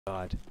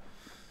God.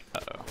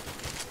 Uh-oh.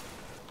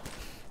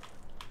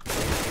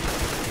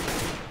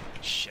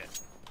 Shit.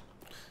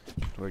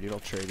 Where dude, I'll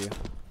trade you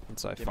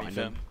once I find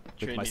him.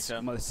 With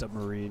my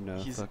submarine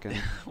fucking...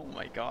 Oh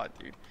my god,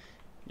 dude.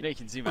 You know you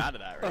can zoom out of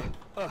that, right?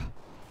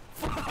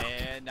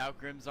 And now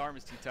Grim's arm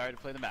is too tired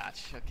to play the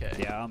match. Okay.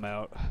 Yeah, I'm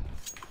out.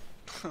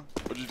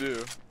 What'd you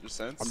do? Your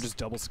sense? I'm just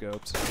double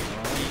scoped.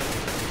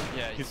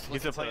 Yeah, he's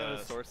been playing on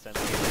the SoaR sense.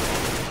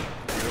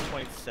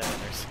 0.7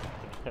 or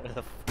something.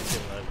 The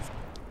fuck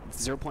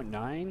It's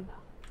 0.9?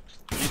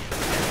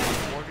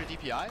 400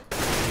 DPI?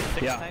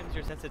 6 Yeah. times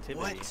your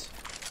sensitivity. What?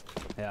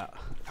 Yeah.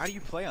 How do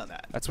you play on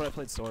that? That's what I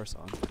played SoaR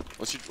on.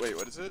 Wait,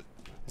 what is it?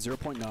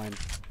 0.9.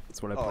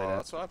 That's what I played at.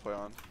 That's what I play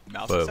on.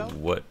 Mouse But itself?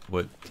 what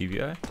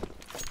TVI?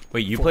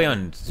 Wait, you play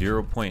on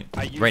 0.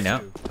 Right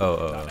now?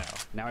 Oh.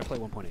 Now I play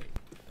 1.8.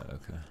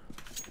 Okay.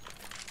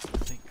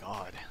 Thank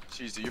God.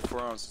 Jeez, dude, your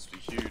forearms must be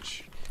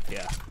huge.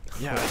 Yeah.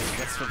 Yeah,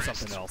 That's from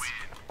something else.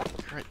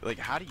 Right, like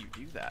how do you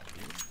do that,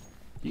 dude?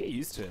 You get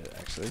used to it,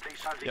 actually.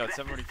 Yo, it's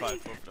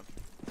 745, both of them.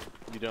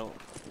 You don't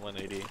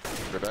 180.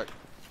 Go back.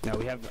 No,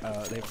 they have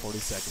 40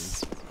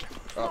 seconds.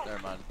 Oh,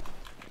 never mind.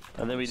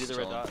 And then we do the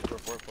red dot for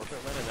forfeit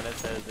win, and then it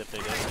says if they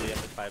don't do it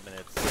after 5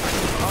 minutes.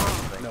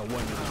 No, 1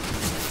 minute.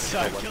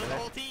 So kill the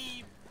whole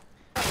team!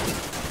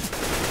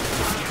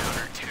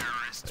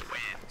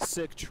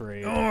 Sick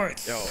trade. Yo,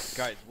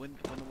 guys, win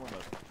the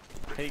warm-up.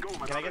 Hey,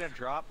 can I get a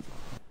drop?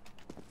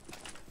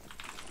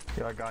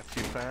 Yeah, I got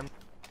you, fam.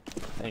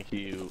 Thank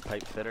you,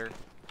 pipe fitter.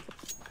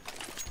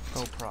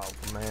 No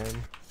problem,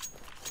 man.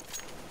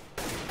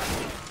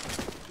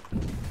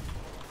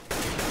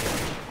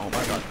 Oh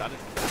my god,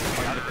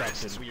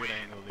 that's a weird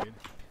angle, dude.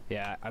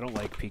 Yeah, I don't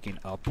like peeking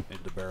up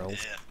into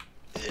barrels.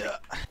 Yeah.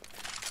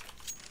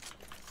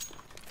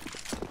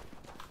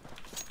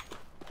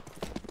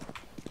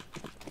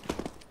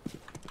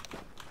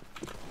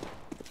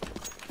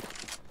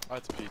 I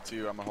have to pee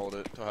too. I'm gonna hold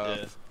it to have.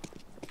 Yeah.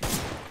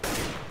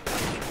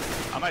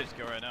 I might just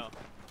go right now.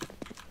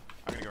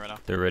 I'm gonna go right now.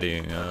 They're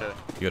readying. Okay.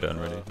 You gotta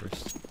unready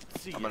first.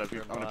 I'm gonna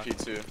pee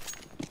too.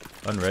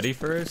 Unready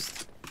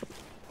first?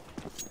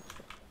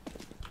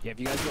 Yeah, if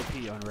you guys go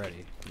pee,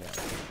 unready. Yeah.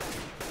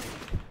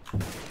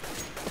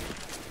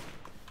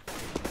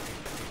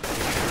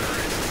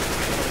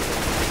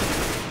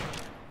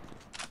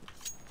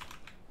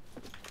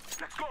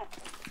 Let's go.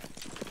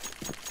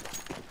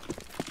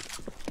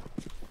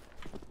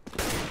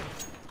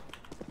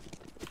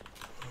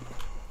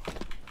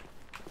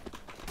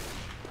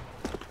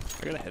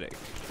 I got a headache.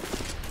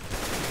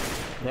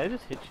 Did I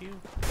just hit you?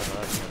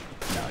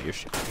 No, you're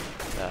shit.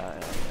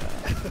 Yeah.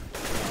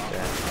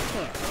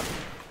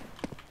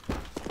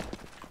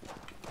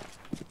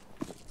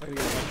 I gotta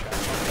get my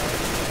trash on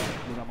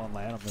when I'm on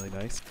land, I'm really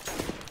nice.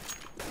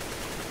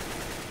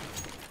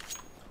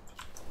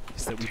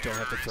 So we don't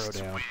have to throw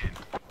down.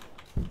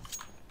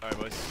 Alright,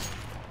 boys.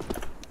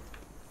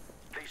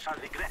 They shall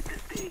regret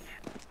this day.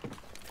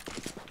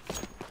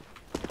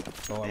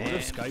 Oh, I wonder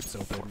if Skype's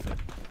open.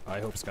 I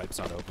hope Skype's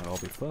not open. I'll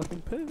be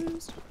fucking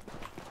pissed.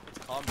 It's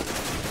calm.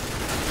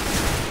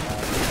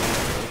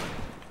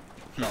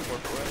 Not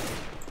forfeit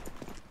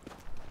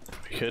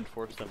win. Could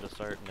force them to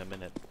start in a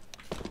minute.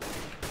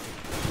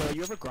 So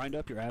you ever grind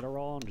up your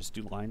Adderall and just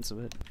do lines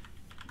of it?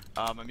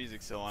 My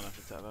music's still on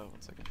after tab out.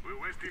 1 second. We're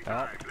wasting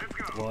time. Let's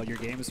go. Well, your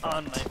game is On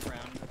fun. knife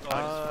round. Oh,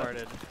 I just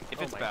farted.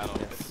 If it's battle,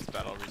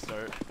 I'll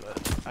restart. But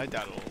I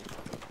doubt it'll.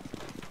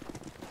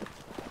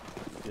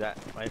 Dude, that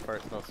my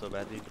fart smells so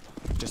bad, dude.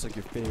 Just like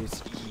your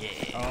face. Yeah.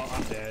 Oh,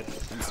 I'm dead.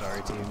 I'm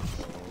sorry, team.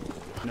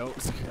 Nope,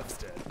 Skype's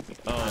dead.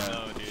 Oh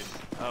no, dude.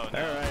 Oh no.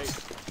 Alright.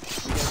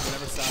 We get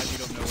whatever side you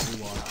don't know what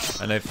we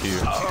want. I knifed you.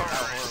 Oh,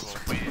 how horrible.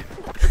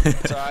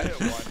 So I hit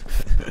one.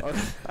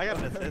 I got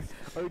an assist.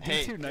 Oh,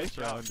 Hey, D2 knife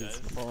good job, round is guys.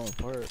 falling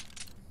apart.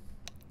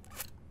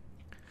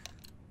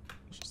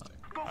 Interesting.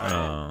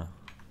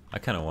 I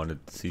kind of wanted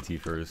CT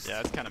first. Yeah,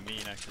 it's kind of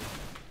mean actually.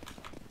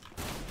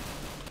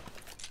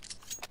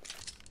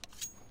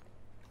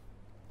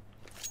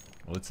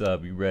 What's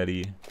up? You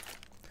ready?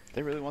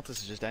 They really want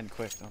this to just end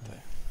quick, don't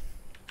they?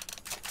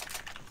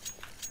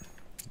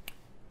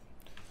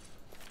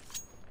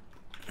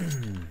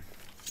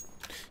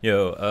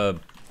 Yo,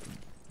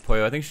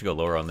 Poyo, I think you should go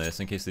lower on this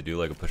in case they do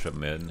like a push up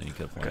mid and then you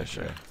kill Okay,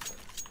 sure.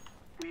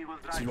 We will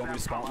So you want me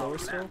to spawn lower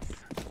still?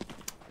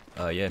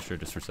 Yeah, sure,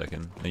 just for a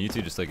second. And you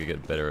two just like get a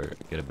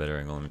better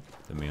angle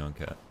than me on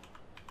cat.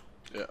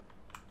 Yeah.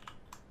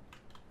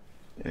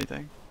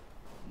 Anything?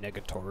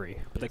 Negatory.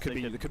 But they could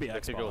be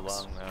Xbox. They could go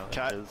long now.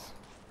 Cat. 'cause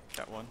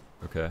Got one.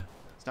 Okay.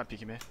 It's not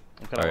peeking me.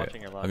 I'm kind of Alright,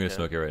 watching your long. I'm gonna cat.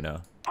 smoke it right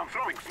now. I'm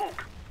throwing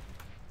smoke.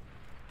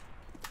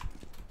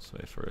 Just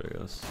wait for it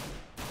goes.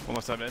 One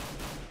more side mid.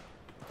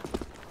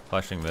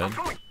 Flashing mid. I'm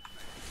throwing.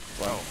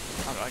 Wow.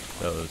 How did I?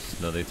 That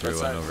was no, they threw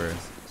one over.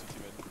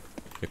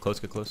 Get close,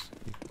 get close.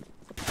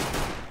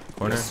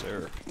 Corner. Yes,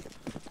 sir.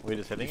 We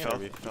just hitting He it? fell. Or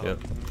we He fell.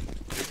 Yep.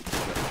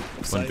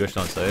 One Site. pushed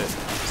on site.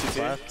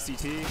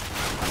 CT.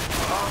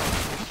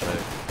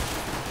 Site.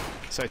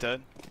 Site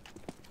dead.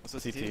 What's the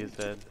CT is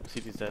dead.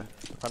 CT's dead.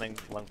 Hunting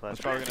long flash.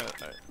 It's probably gonna.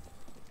 Alright.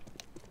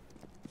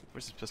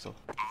 Where's his pistol?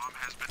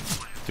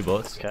 2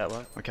 bullets. Cat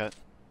one. Okay.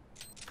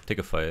 Take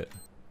a fight.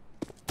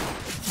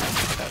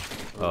 Okay.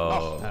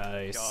 Oh.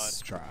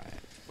 Nice God. try.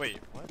 Wait,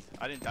 what?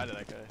 I didn't die to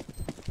that guy.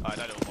 Oh, I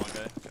died to the one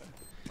guy. Okay.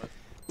 What?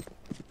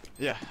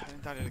 Yeah, I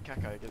didn't die to the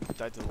cat guy. I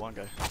died to the one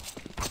guy.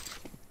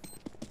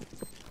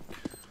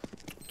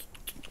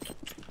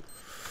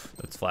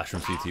 That flash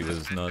from CT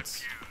was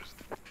nuts.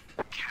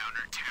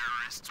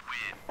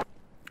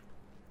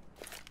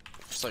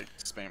 Just like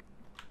spam.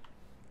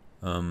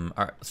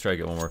 Alright, let's try to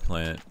get one more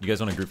plant. You guys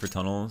want to group for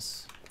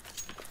tunnels?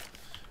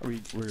 We're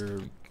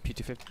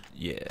P250.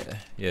 Yeah.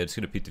 Yeah, just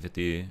get a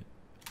P250.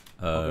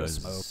 I'll go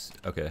smoke.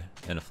 Okay,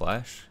 and a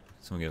flash?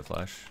 Someone get a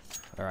flash?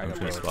 Alright, I'm just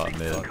gonna spot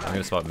mid. I'm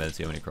gonna spot mid,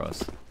 see how many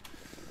cross.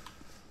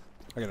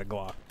 I got a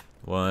Glock.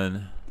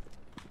 1.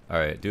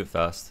 Alright, do it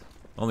fast.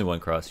 Only 1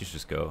 cross, you should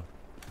just go.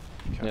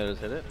 Okay. Yeah,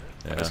 just hit it.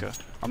 Yeah. Let's go.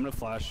 I'm gonna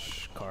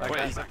flash car. Wait,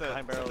 Okay. is that the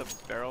Behind barrels.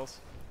 barrels?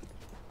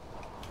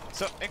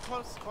 So, and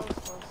close.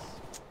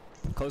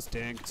 Close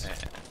dinked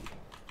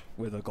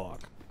with a Glock.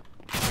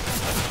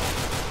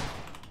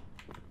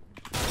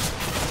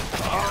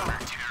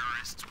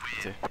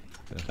 Okay.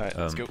 Alright,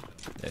 let's go.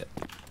 Yeah.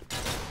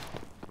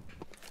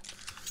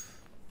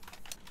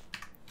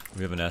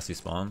 We have a nasty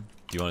spawn.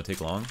 Do you want to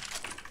take long? Do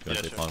you want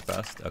to take sure. long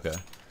fast? Okay.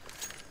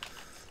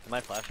 Am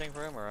I flashing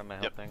for him or am I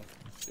Yep. helping?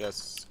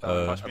 Yes.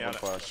 Flash me everyone out.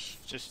 flash.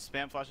 Just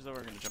spam flashes over.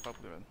 We're gonna jump up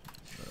with him.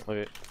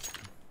 Okay.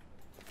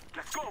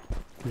 Let's go.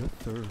 Yes,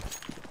 sir.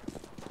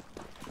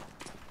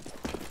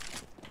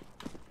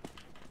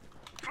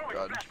 Throwing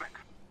God. a flashbang.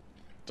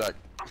 Jack.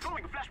 I'm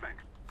throwing a flashbang.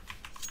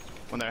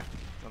 One there.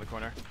 Another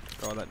corner.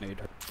 Oh, that nade.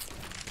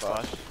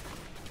 Flash.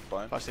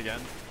 Fine. Flash again.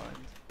 Fine.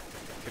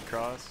 Good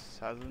cross.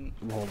 Hasn't.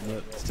 I'm holding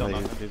it. Still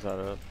He's- nothing. He's not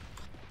up.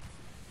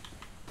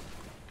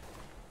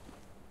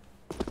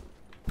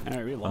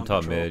 Alright, we On long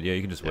top control. mid. Yeah,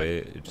 you can just Yeah.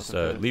 wait. Just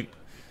Okay. leave.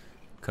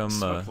 Come.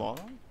 Smoke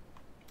long.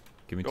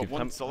 Give me Go 2.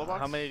 one solo box.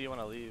 How many do you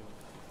want to leave?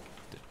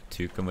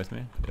 2. Come with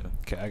me. Yeah.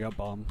 Okay, I got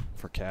bomb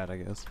for cat, I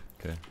guess.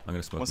 Okay. I'm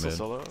gonna smoke One still mid.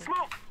 solo.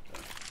 Smoke.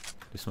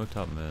 We smoke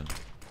top mid.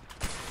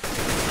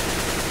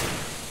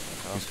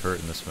 He's hurt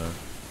in the smoke.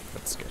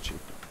 That's sketchy.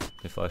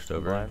 They flashed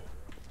over. Blind.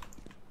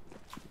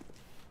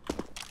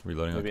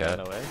 Reloading Maybe on on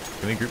cat. the way.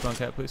 Can we group on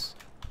cat, please?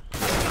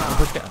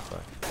 Push cat.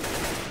 Sorry.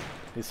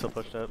 He's still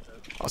pushed up.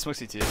 I'll smoke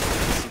CT.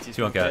 CT.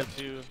 2 on cat.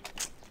 Two.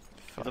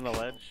 He's on the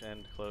ledge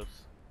and close.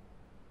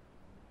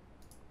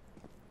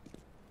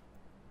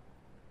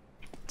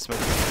 Smoke.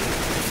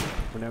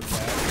 We're now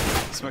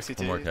cat. Smoke CT.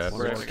 One more cat.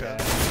 One more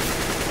cat.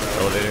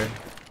 Elevator.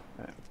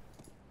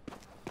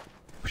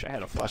 Wish I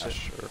had a flash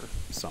or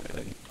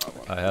something.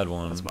 I had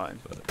one. That's mine.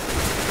 But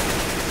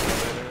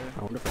Elevator.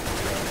 I wonder if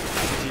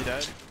I CT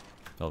dead.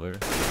 elevator.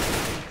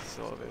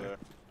 Still elevator.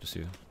 Just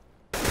you.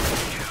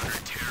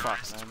 Fuck,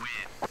 man.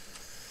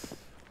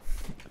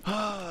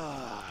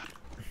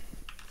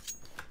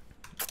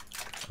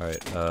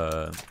 Alright,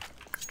 let's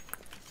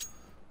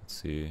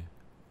see.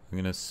 I'm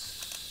gonna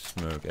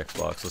smoke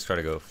Xbox. Let's try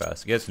to go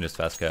fast. You guys can just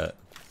fast cat.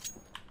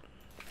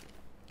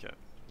 Okay.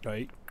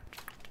 right.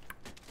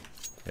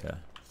 Yeah.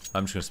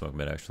 I'm just gonna smoke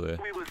mid actually.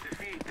 We will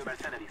defeat the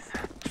mercenaries.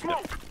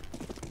 Smoke.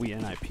 We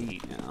NIP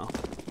now.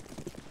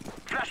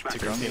 Flashbang. Two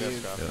crossing.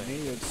 Nina's crossing.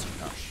 Nade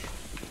smash.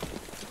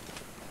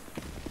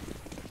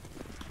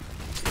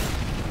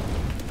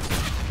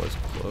 Was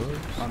close.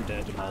 I'm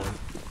dead to Molly.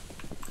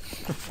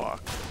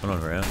 Fuck. One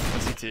on ramp.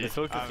 One CT. They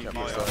took the I'm CT.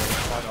 molly so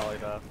off. I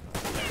mollied off. I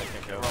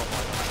can't go.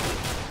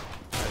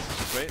 Nice.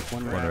 Just wait.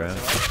 One One ramp.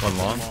 ramp. One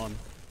long. One.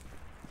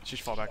 She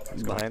should fall back.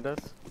 He's behind us.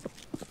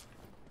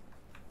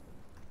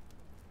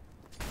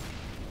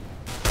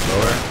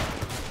 Lower.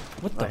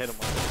 What I the hit him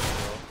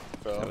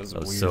f- once. That was That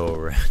was weird. so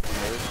random.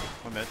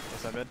 One mid.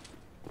 What's that mid?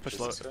 Push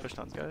low. Push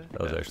tons, guy.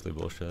 That was Yeah. actually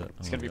bullshit.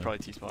 It's gonna be probably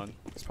T-spawn.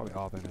 It's probably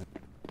off in it.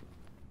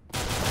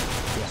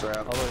 Sorry,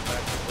 All the way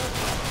back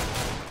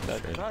to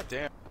the Shit. God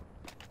damn.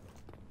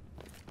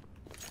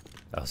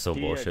 That was so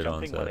He, bullshit on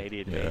jumping set.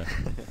 180 to Yeah.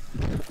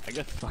 me. I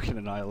got fucking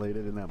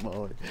annihilated in that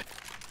molly.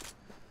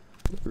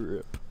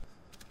 Rip.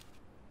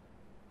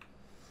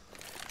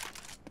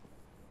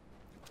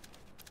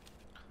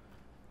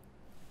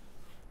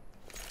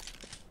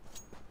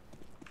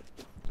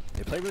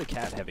 They play really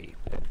cat heavy.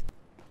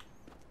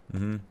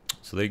 Mhm.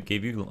 So they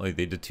gave you like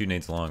they did 2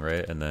 nades long,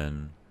 right? And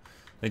then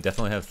they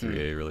definitely have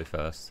 3A really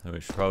fast. And we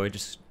should probably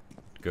just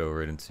go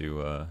right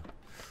into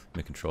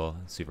mid control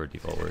and see if our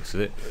default works. So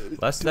that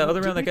Didn't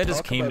other round, we that guy just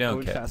talk came about down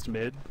going cat. fast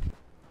mid.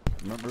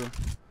 Remember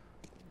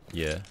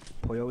Yeah.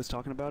 Poyo was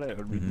talking about it,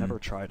 or we've Mhm. never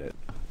tried it.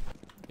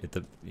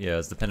 Yeah,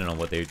 it's dependent on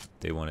what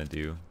they want to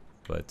do,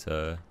 but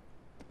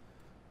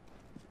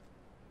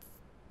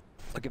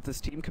Like if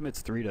this team commits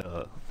 3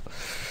 to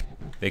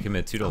they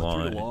commit 2 to 3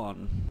 long. to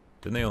lawn,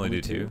 Didn't they only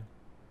do 2?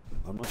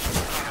 I'm not sure.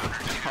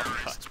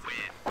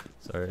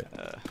 Sorry.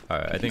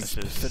 Alright, I think That's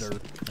just- Fitter.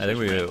 I think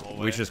ran the whole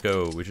way. should just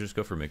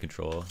go for mid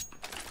control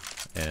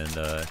and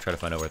try to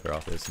find out where their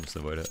off is and just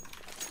avoid it.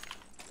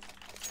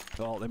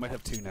 Oh, they might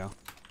have 2 now.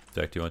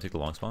 Jack, do you want to take the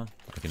long spawn?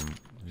 I can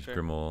use Sure.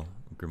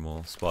 Grim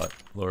will spot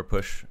lower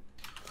push.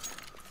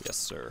 Yes,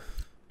 sir.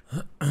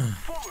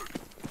 Forward.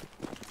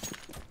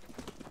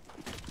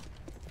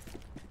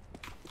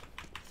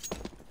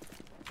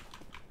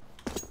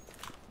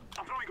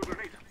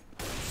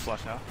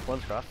 flash now.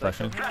 One's cross.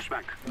 Flashing.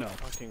 Flashback. No.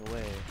 Fucking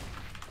way.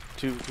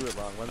 Two at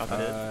long. One's Nothing.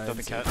 mid.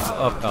 Nothing cat.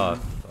 Up.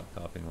 Fuck,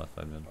 hopping left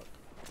side mid.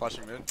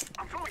 Flashing mid.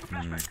 I'm throwing a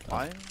flashback.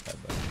 Why? Bad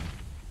bad.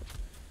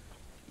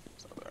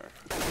 It's not there.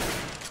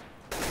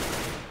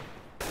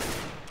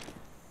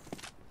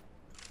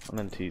 I'm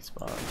in T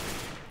spot.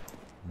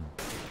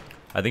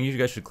 I think you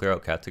guys should clear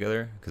out cat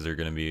together because they're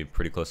gonna be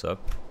pretty close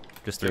up.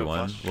 Just 3-1.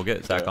 flash. We'll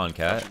get Zach Okay. on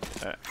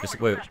cat. Just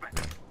wait.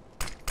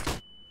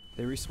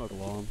 They re-smoke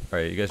long. All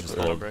right, you guys just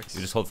Little hold. bricks.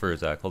 You just hold for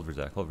Zach. Hold for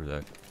Zach. Hold for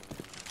Zach.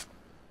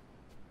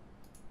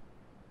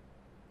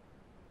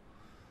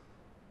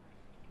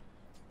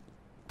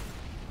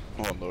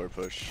 One lower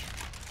push.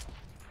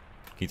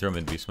 Can you throw him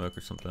in B smoke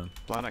or something?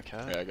 Blind on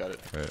cat. Yeah, I got it.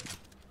 All right.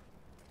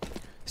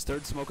 His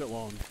third smoke at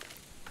long.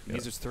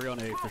 Means there's 3 on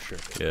A for sure.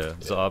 Yeah,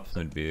 it's the op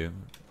mid B. You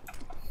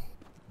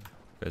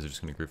guys are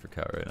just gonna group for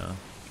cat right now.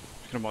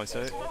 Just gonna molly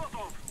site.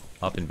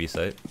 Op in B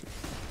site.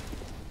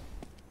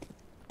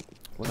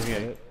 What's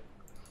it?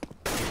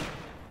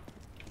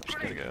 Just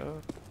gonna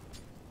go.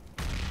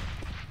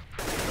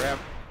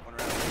 Ramp. One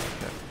ramp.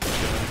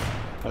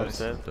 Nice.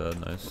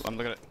 Nice. I'm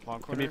looking at long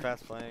Could corner. be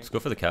fast flank. Let's go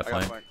for the cat I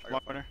got flank. flank. I Long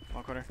got corner.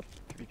 Long corner.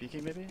 Could be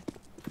peeking maybe.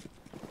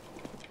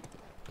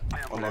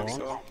 one long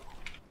still.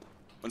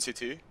 One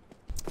CT. Yeah.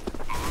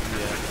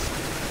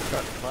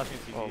 Flashing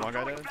CT. Oh, long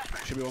guy dead.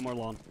 Should be one more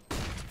long.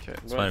 Okay.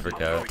 It's fine for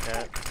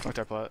cat. Locked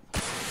our plot.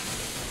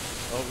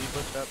 Oh, we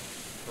pushed up.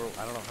 Or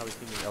I don't know how we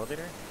see the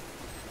elevator.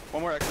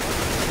 One more X.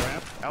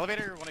 Ramp.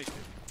 Elevator 1 HP.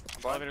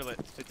 Blind. Elevator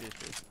lit. 50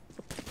 HP.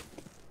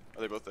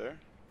 Are they both there?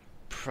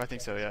 I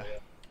think so, yeah.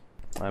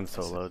 I'm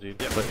so low, dude.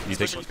 But you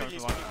take. One's coming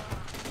from long.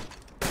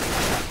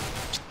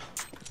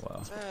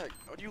 Wow. Zach,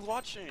 what are you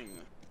watching?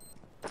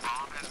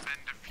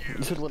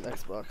 You should win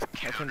Xbox.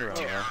 I turned around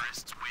now.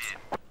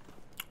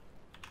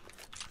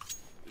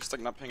 You're just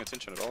like not paying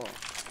attention at all.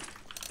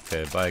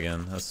 Okay, bye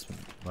again. That's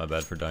my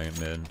bad for dying at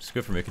mid. Just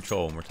go for mid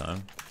control one more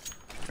time.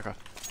 Okay.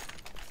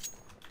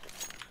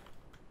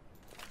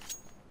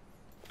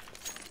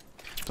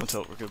 Don't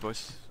tilt, we're good,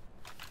 boys.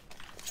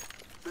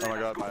 Oh my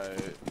god, my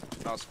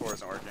mouse 4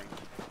 isn't working.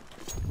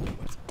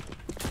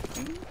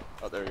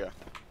 Oh, there we go.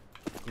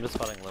 I'm just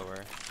spotting lower.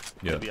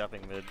 Yeah. Could be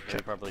upping mid.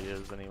 It probably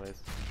is,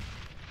 anyways.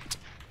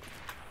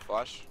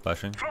 Flash.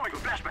 Flashing. Throwing a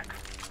flashback.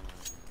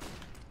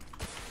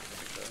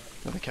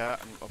 Another cat.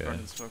 I'm Okay.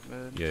 burning smoke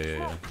mid.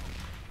 Yeah.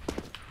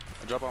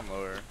 I drop on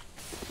lower.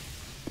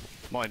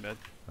 Molly mid.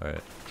 All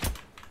right.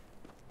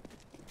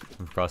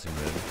 I'm crossing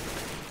mid.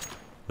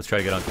 Let's try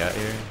to get on cat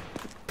here.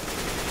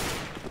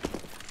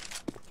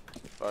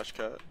 Flash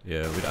cat. Yeah,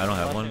 I don't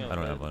have one. Flashing I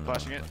don't on have one.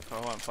 Flashing it.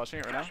 Hold on, flashing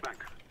it right now. Flashback.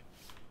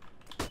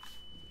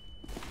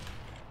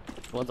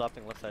 One's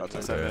opting left side. That's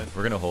mid. Side Okay, mid.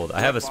 we're gonna hold.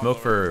 I have a Bomb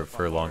smoke lower,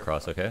 for bomb long lower.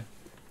 cross. Okay.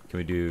 Can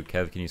we do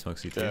Kev? Can you smoke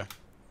CT? Yeah. All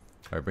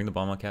right, bring the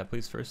bomb on cat,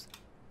 please first.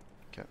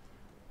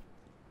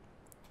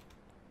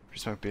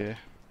 Smoke B.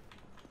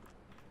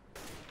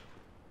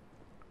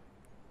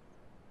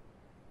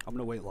 I'm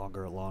gonna wait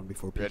longer at long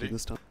before peeking Ready?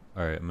 this time.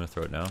 All right, I'm gonna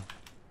throw it now.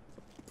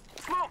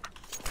 Smoke.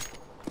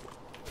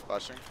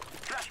 Flashing.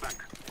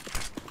 Flashback.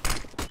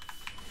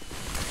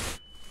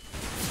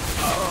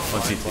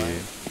 One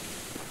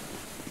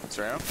CT. It's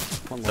ramp.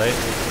 One long.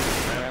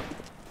 Sight. Ramp.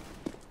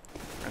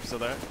 I'm still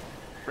there.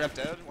 Ramp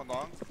dead. One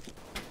long.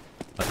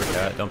 Left for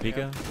cat. Don't peek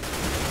him.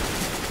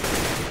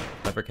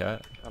 Left for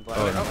cat. I'm Oh,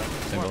 blind. no.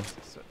 Single.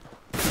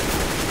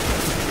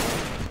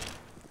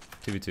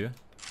 2v2.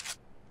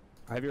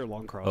 I have your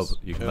long Oh, cross.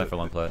 you can play for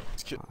long play.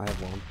 I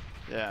have long.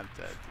 Yeah, I'm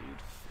dead,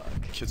 dude.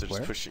 Fuck. Kids are just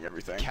Where? pushing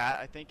everything. Cat,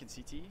 I think, in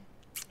CT.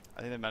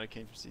 I think they might have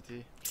came from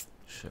CT.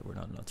 Shit, we're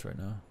not nuts right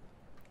now.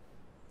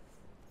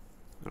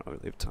 I don't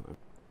really have time.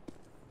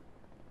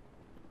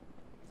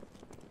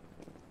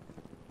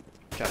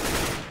 Cat.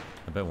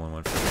 I bet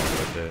 1-1 for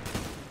long play.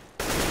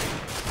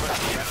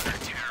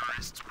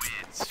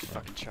 It's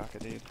fucking chaka,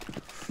 dude.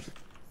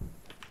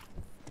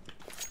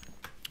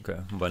 Okay,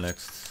 by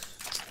next.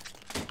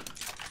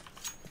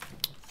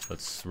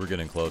 We're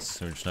getting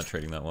close. We're just not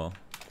trading that well.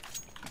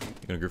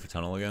 You gonna group for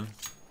tunnel again?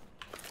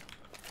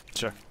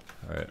 Sure.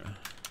 All right.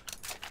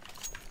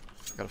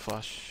 Got a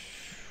flash.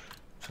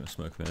 Just gonna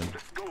smoke mid.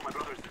 Let's go, my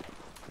brothers.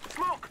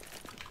 Smoke.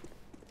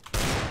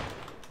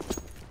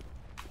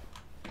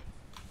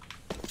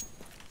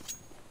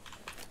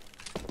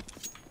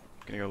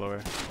 Gonna go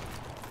lower.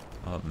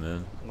 Up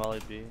mid. Molly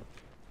B.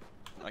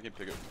 I can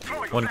pick it.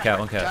 Throwing a One cat.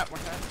 One Cat, cat.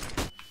 one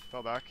cat.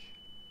 Fell back.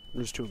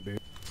 There's 2 in B.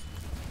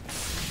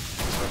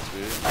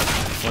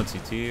 One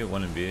CT.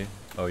 One in B.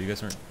 Oh, you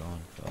guys aren't going.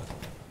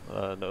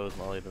 Fuck. No, it was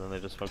Molly, but then they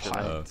just smoked it.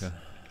 Plant. Oh, okay.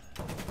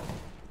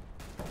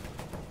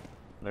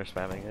 They're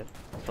spamming it.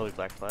 It's probably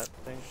black flat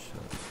thing.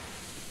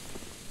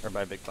 Or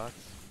by big box.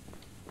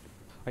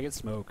 I get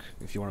smoke.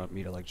 If you want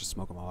me to like just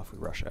smoke them off, we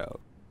rush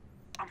out.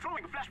 I'm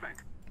throwing a flashback.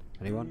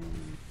 Anyone?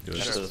 Do it.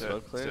 Sure. Let's the do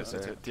smoke it, clear? let's do it,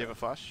 let's do Or- it. Do you have a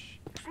flash?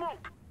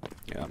 Smoke.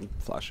 Yeah, I'm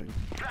flashing.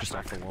 Just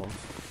off the wall.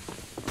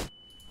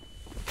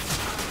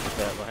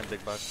 Yeah, behind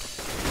big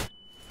box.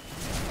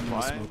 I'm gonna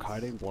Blind. smoke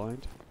hiding,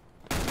 blind.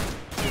 Two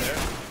there.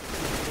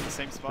 In the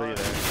same spot. Three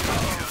there.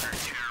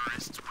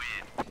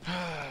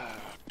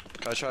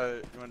 Can I try?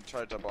 You want to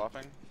try double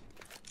offing?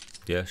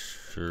 Yeah,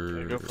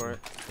 sure. Yeah, go for it.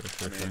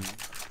 Sure. I mean,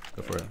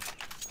 Go for it.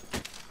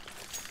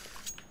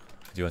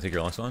 Do you want to take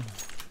your last one?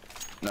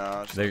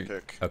 no, just There-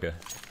 pick. Okay.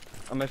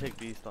 I'm gonna take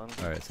beast on.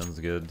 Alright, sounds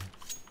good.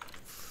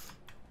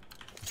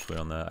 Just wait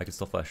on that. I can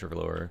still flash over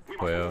lower.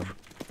 Quayo.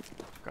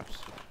 Cross.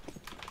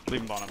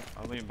 Leave him bottom.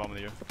 I'll leave him bottom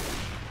with you.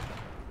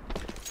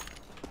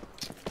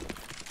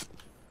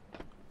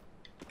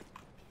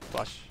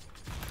 Flash.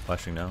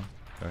 Flashing now.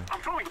 Sorry.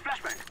 I'm throwing a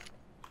flashbang.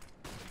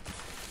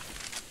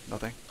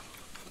 Nothing.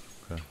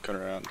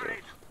 Coming around.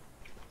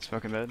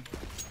 Smoking mid.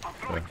 I'm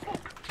throwing Okay.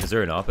 smoke. Is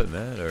there an op at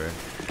mid or?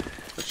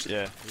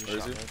 Yeah. Where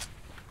is he? I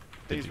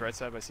think he's right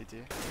side by CT.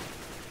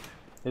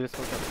 They just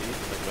looked at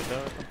beast, like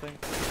window or something.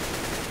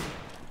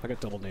 I got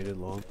double naded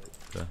long.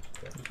 Okay.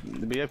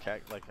 We have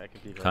cat, like I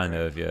can peek. Kind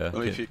of, yeah. Let me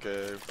Okay. peek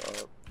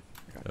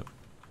up.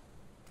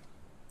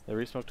 They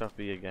re-smoked off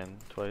B again,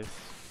 twice.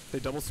 They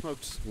double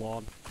smoked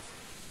long.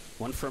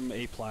 One from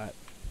A plat.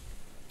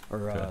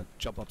 Or Okay.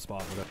 jump up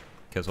spot with it.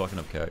 Kev's walking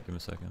up cat. Give him a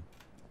second.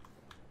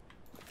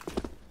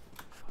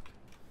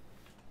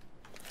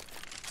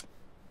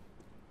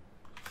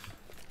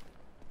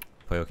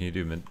 Quayo, can you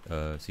do mid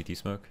CT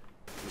smoke?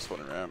 Just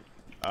one ramp.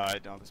 I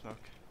don't have the smoke.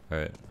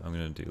 Alright, I'm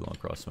gonna do long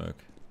cross smoke.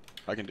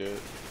 I can do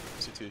it.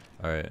 CT.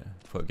 Alright,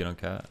 get on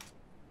cat.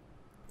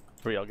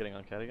 Were y'all getting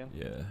on cat again?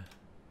 Yeah.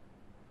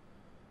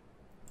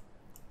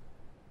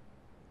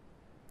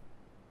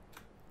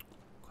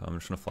 I'm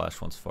just gonna flash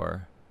once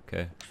far.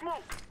 Okay.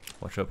 Smoke.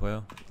 Watch out,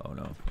 Quayo. Oh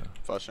no. Yeah.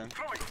 Flashing.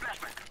 Throwing a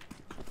flashbang.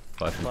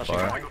 Flashing Flashing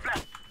far. Throwing a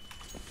flash.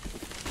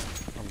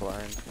 I'm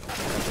blind.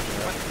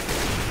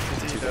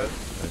 CT dead.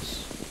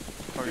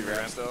 Nice. Probably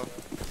ramp still.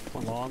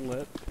 One long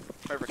lit.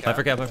 Fire for Fly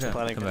for cat, fly for cat.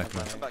 Planning, Come back.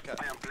 planning. Come back, cat.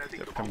 I am planting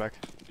the Come bomb. back.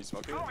 You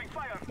smoke it? Throwing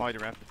fire. Molly to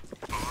ramp.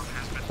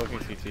 Smoking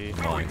CT.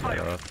 I'm lining that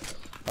up.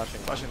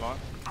 Flashing. Flashing long.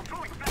 I'm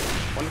throwing a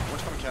flashbang.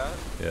 One's coming cat.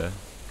 Yeah.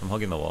 I'm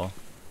hugging the wall.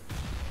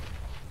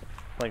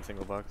 Playing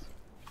single box.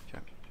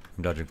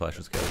 I'm dodging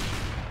flashes, cat.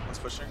 One's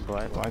pushing.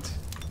 Blind. Blind.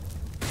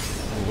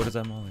 Oh, what is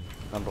that molly?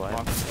 I'm blind.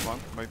 Long.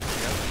 Might be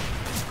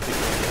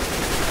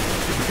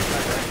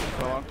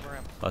Go long.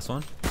 Last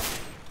one?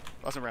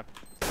 Last one ramp.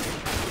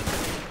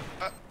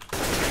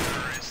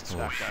 Oh,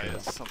 That guy shit.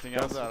 is something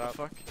Guns else. that What up. the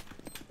fuck?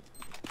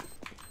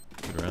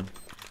 Good run.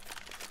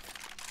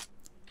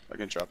 I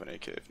can drop an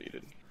AK if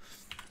needed.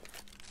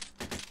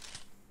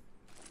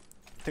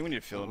 I think we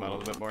need to feel him out a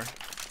little bit more.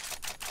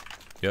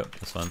 Yep,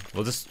 that's fine.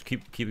 We'll just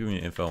keep giving you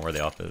info on where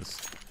the op is.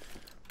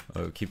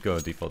 Keep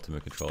going default to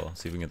mid control.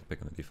 See if we can get the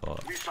pick on the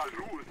default. We shall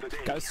rule the day.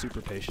 Guy's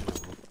super patient.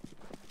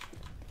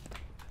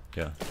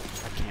 Yeah.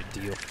 I can't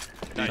deal.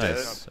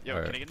 Nice. Yo,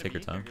 Alright, can I get in take the your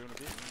B? time. Can I go in the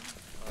B?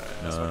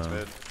 This one's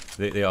mid.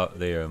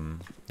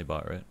 They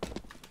bought, right?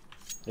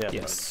 Yeah.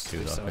 Yes. He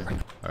was So-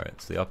 offing.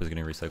 Alright, so the op is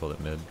getting recycled at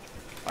mid.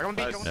 I go in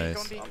B. Nice. Go in B. Nice.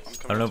 Go in B. I'm I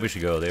coming don't know if to- we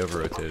should go. They over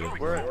rotated.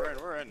 We're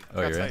in.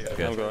 Oh, you're Cat's in? tight.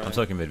 Okay. I'm going. I'm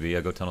sucking mid B.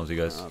 I go tunnels, you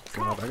guys. Oh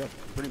god, I got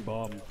pretty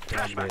bomb.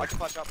 I can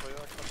flash up for you.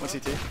 One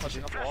CT.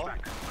 Flashing up the wall.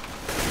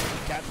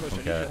 Cat push. I need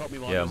you to Okay. help me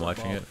long. Yeah, I'm as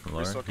watching bomb. it from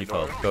lower. Resoaking He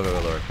door. fell. Go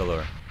lower. Go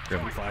lower.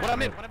 Grim. I'm fine. What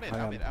I'm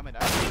in. I'm in.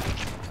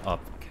 Up.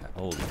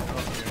 Holy.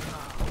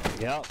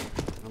 Yeah.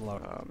 I'm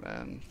low. Oh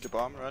man. Good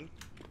bomb, run.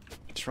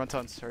 Just run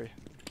tons. Hurry.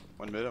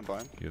 One mid, I'm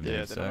blind. Give Yeah, me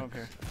a they don't know sec. I'm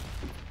here.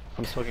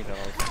 I'm smoking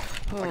tunnels.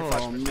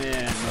 Oh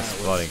man.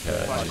 Spotting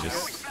cat. I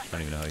just I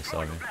don't even know how he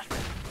saw me.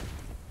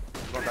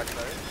 Going back to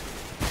that.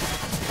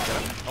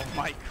 Oh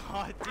my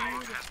god,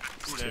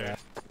 dude. Yeah.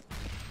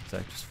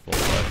 Zach just full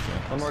flash.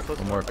 Yeah. One more close.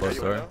 One more I got close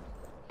you, door.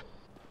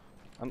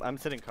 window. I'm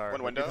sitting car.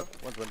 One window.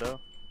 One's window.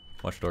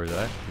 Watch door,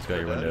 Zach. He's got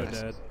your Dead. window.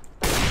 Dead.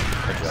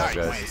 Good job, guys.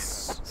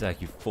 Nice.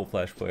 Zach, you full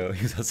flash boy.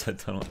 He was outside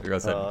tunnel. You're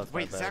outside. That's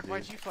Wait, my bad, Zach, dude.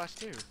 why'd you flash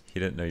too? He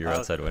didn't know you were I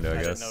was- outside window, I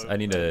didn't guess. know- I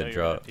need didn't know to you were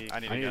drop. gonna peek. I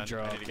need I a need a gun.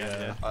 drop, I need a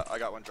gun. yeah. I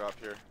got one drop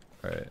here.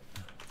 Alright.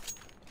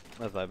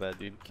 That's my bad,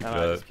 dude. Keep, I don't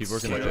know, I just keep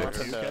working the Yeah,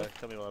 picks.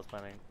 Tell me what I was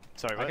planning.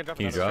 Sorry, I what? can drop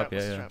Can you another drop?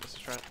 trap. Yeah, yeah. Let's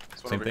try.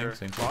 This one Same over thing, here.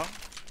 same thing. Long?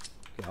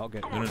 Yeah, I'll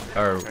get. No, no, Okay,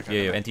 or,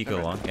 okay, yeah, okay. antique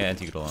along. Yeah,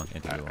 antique along.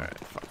 Antique along. Alright,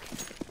 fuck.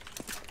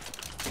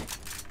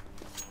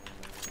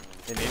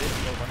 They made it.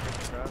 Go one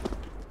person cross.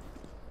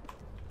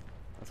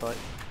 That's like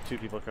 2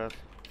 people cross.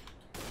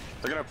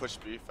 They're gonna push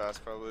B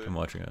fast, probably. I'm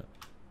watching it.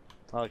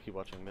 I'll keep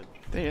watching mid.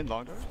 They in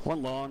long door?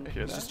 One long. I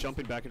hear He's that. just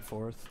jumping back and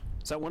forth.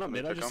 Is that one up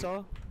mid I just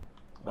saw?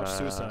 Pick Watch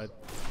suicide.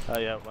 Oh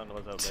yeah, one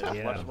was out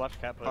mid. Yeah.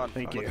 Watch cat push. On,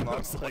 Thank I'm you. looking long. I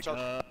was like, Watch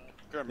out.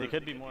 Grim, There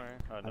could be more.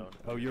 Oh no.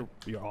 oh, you're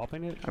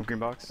opping it? I'm green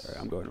box.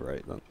 Alright, I'm going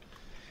right then.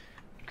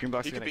 Green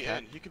box He is could gonna be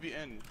cat. in. He could be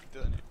in.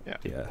 Dylan.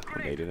 Yeah, I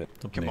made it.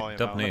 Dump Come on, nades.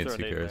 Dump I'll nades, Throw a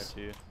who nade in there, cares?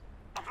 too.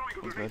 I'm throwing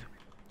a One's grenade. mid.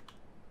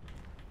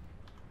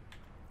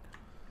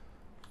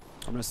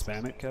 I'm gonna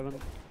spam it, Kevin.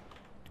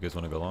 You guys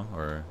want to go long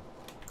or?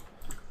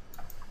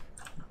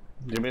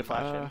 Do you want me to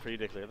flash in for you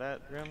to clear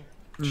that, Grim?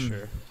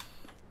 Sure.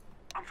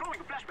 I'm throwing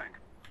a flashbang.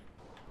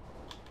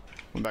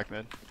 One back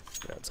mid.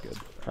 Yeah, it's good.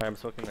 Alright, I'm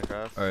smoking the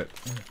cross. Alright,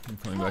 I'm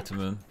coming back to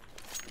mid.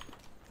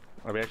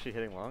 Are we actually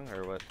hitting long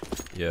or what?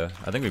 Yeah,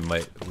 I think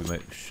we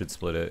should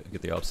split it.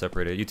 Get the ops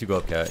separated. You two go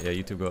up cat. Yeah,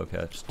 you two go up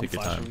cat. Just take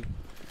your time.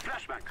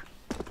 Flashbang.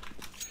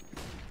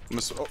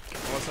 Oh,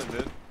 unless I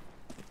did.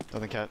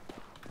 Nothing cat.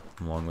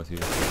 I'm along with you.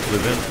 Blue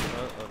bin.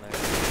 Oh, nice.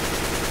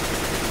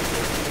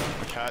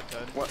 Cat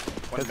dead. What?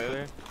 One That's mid.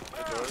 clear.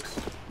 Mid doors.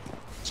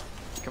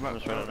 Come on. I'm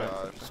just running back.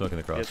 God. Smoking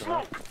the cross.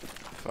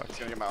 Fuck. He's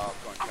gonna get my op.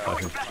 Going cat.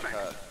 Okay. Going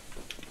cat.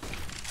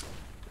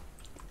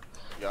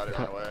 You got it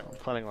right away. I'm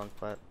planning long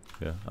flat.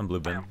 Yeah, I'm blue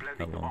bin.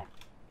 Not long.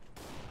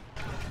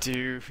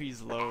 Dude,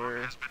 he's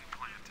lower.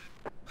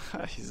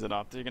 He's an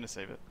op. They're gonna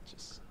save it.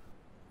 Just.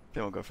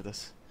 They won't go for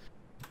this.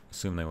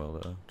 Assume they will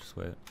though. Just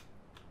wait. I'm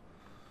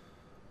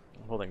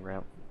holding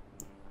ramp.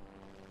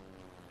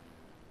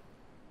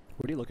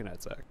 What are you looking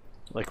at, Zach?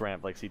 Like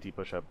ramp, like CT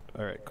push up.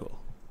 Alright, cool.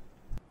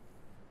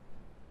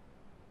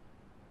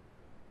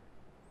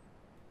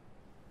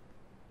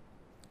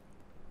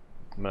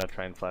 I'm gonna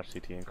try and flash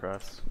CT and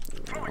cross.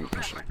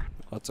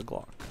 That's a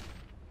Glock.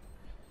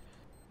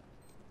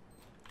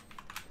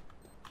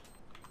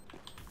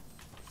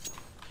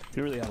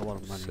 You really had a lot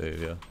of money.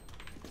 Save, yeah.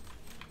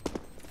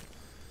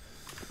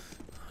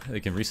 They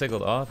can recycle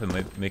it off and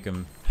might make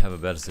them have a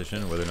bad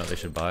decision whether or not they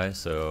should buy,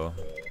 so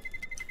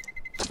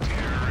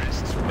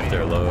if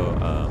they're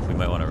low, we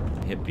might want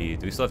to hit B.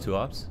 Do we still have 2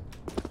 ops?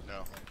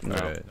 No. No.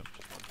 Alright.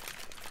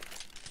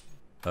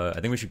 I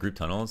think we should group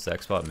tunnels,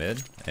 Zach spot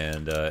mid,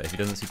 and if he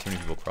doesn't see too many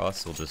people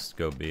cross, we'll just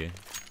go B.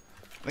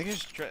 I think you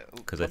should try.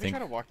 Because let I me think-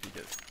 try to walk you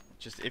guys.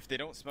 Just if they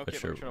don't smoke But it,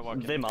 sure. we're trying to walk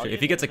They in. mog If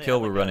it, he gets a they kill,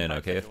 have, we're like, running, a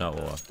okay? If not,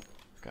 we'll window.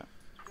 walk.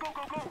 Go,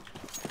 go, go.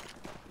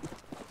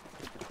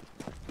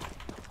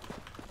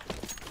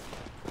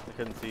 I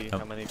couldn't see Oh.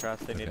 how many cross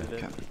they Okay. needed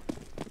it.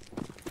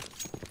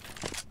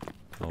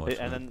 I'll watch And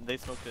that. then they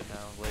smoked it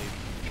now,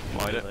 late.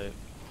 Wide it. Late.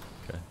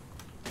 Okay.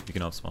 You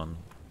can off spawn.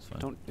 It's fine.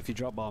 Don't. If you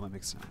drop bomb, it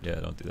makes sense. Yeah,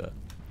 don't do that.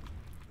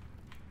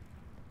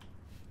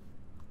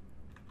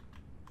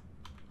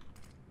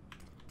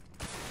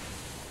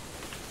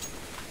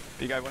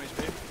 Big guy 1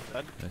 HP.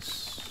 Dead.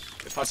 Nice.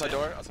 Outside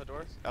door. Outside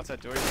door.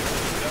 Outside door.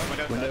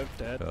 Window. Window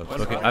dead. I'm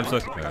smoking. I'm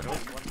smoking. Alright. One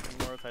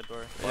more outside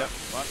door. Yep.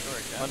 Last door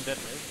again. One dead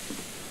mid.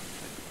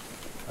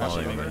 I'm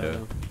only Watching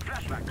window.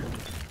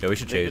 Yeah, we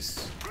should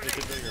chase. They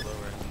could go your lower.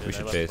 We Dude,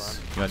 should I left chase.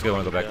 spawn. You guys go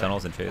want to go back Yeah.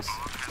 tunnels and chase?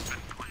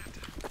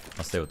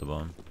 I'll stay with the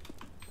bomb.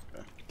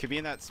 Could be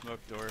in that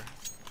smoke door.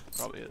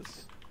 Probably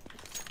is.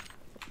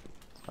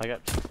 I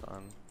got cheeks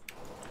on.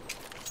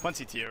 One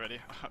CT already.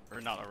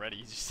 Or not already.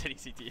 He's just hitting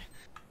CT.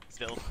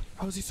 Still.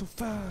 How is he so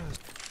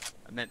fast?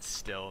 I meant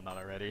still, not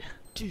already.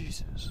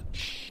 Jesus.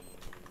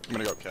 I'm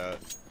gonna go cat.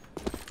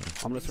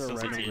 I'm gonna throw Still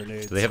random CT.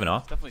 grenades. Do they have an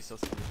off? Definitely still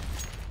CT.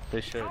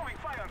 They should.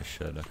 They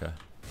should, okay.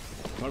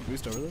 You want to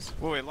boost over this?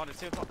 Wait, Launder,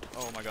 save the bomb.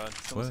 Oh my god.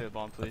 Someone What? save the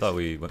bomb, please. I thought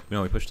we went,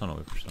 no, we pushed tunnel,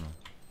 we pushed tunnel.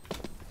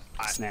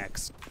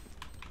 Snacks.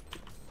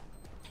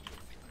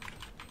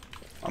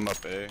 I'm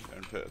up A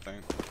and pit, I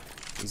think.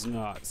 He's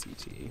not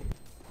CT.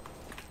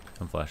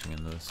 I'm flashing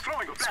into this.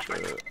 Throwing a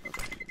flashbang.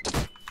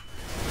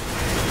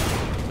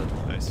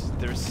 Nice.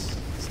 There's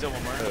still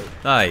one more.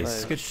 Nice,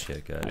 Nice. good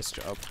shit, guys. Nice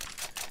job.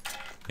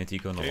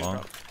 Antico in the Okay, long.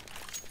 drop.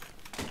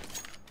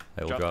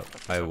 I will Drop. drop.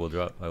 Okay, I drop. will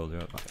drop. I will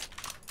drop.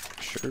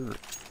 Sure.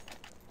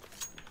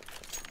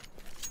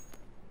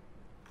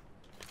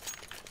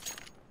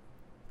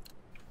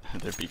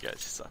 Their B guys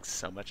suck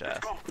so much ass.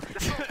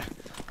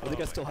 I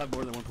think I still have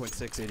more than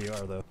 1.6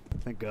 ADR though.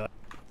 Thank God.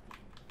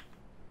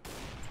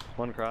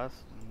 One cross.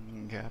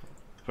 Okay.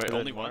 Wait, Good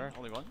only one? more.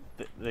 Only one?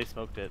 They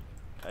smoked it.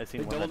 I They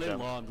seen one doubled that in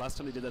jumped. long. Last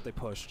time they did that, they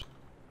pushed.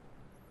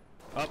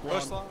 Up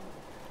Push long. long.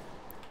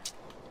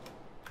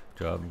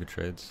 Job, good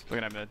trades.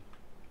 Looking at mid.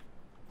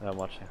 I'm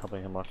watching,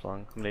 helping him watch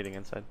long. I'm nading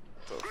inside.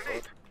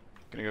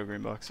 Gonna go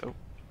green box. Oh.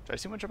 Did I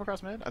see one jump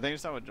across mid? I think I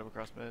saw one jump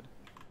across mid.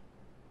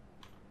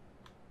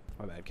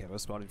 My bad, Kev. I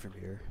was spotting from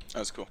here.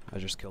 That's cool. I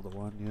just killed the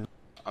one. Yeah.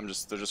 They're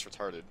just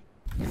retarded.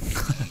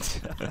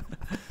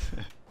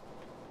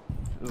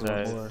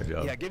 Nice. More. Good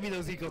job. Yeah, give me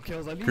those eco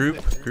kills. I need Group,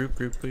 them. group,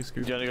 please,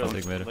 group. Do you want I'll to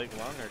take go mid. lake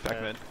long or Back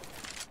cat? mid.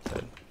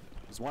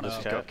 There's one Just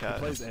up. cat. Go He cat.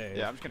 plays A.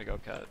 Yeah, I'm just gonna go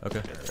cat.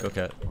 Okay, go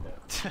cat.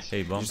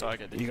 Hey, bomb. So I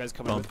could You guys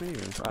coming Bomb. with me?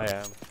 Or? I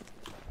am.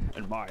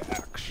 And my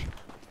axe.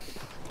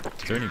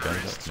 Is there any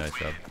guns up? Nice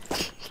job.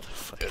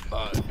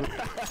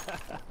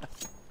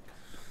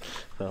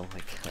 Oh my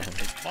god.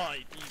 My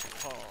deep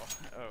paw.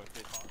 Oh,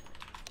 deep paw.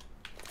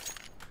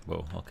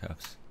 Whoa, all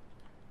caps.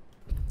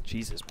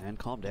 Jesus, man,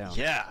 calm down.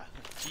 Yeah.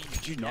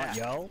 Could you not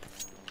yell?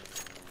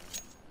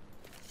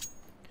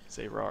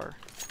 Say rar.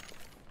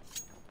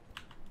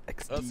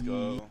 Let's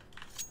go.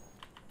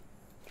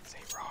 Say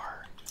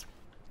rar.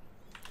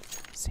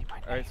 Say my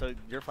name. Alright, so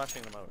you're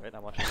flashing them out, right?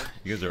 I'm watching it.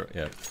 You guys are,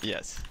 yeah.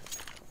 Yes.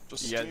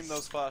 Just Yes. stream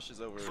those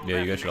flashes over.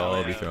 Yeah, you guys should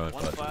all be Yeah, throwing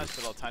one flash, flashes.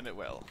 but I'll time it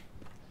well.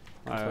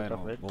 I Fucked up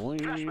don't mid.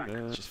 believe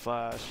it. Just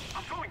flash.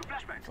 I'm throwing a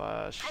flashbang.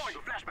 Flash. Throwing a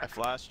flashbang. I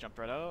flash, jump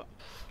right out.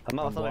 I'm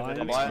not I'm following blind,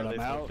 mid but anymore, I'm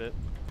they out. smoked it.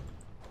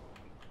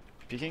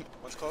 Peeking.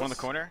 One's close. One in the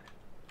corner.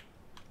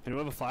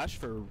 Anyone have a flash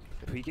for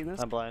peeking this?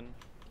 I'm blind.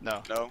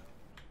 No. No.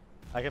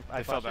 I fell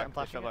flash it, back. I'm They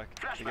flashing fell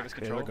it. back. They give us Yeah,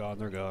 control. they're gone.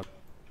 They're gone.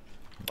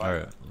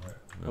 Alright.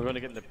 We're going to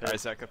get in the pit. Alright,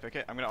 Zach, go pick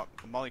it. I'm gonna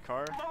molly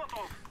car.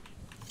 Molotov.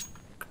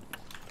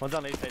 One's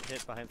on A side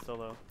hit behind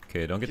solo.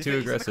 Okay, don't get He's too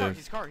in the aggressive.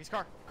 He's car. 1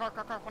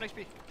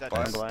 HP. Dead.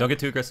 Nice. Blind. Don't get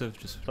too aggressive.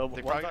 Just So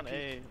They one's probably on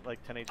A,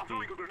 like 10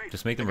 HP.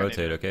 just make them think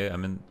I need rotate, okay?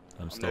 I'm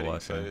still netting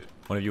watching. site.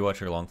 One of you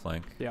watch your long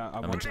flank. Yeah,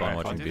 I'm watching spawn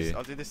back. watching B.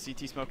 I'll do this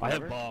CT smoke. I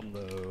have Whatever. bomb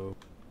though.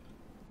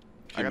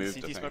 I got the moved,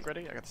 I CT think. smoke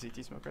ready. I got the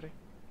CT smoke ready.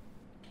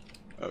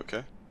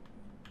 Okay.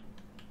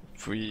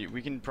 If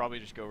we can probably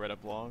just go right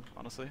up long,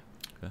 honestly.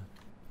 Okay.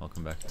 I'll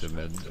come back to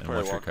mid and Probably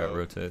watch your walk cat out.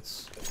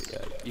 rotates. Yeah,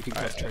 you can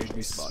Alright. trade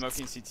me spots.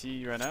 Smoking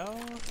CT right now.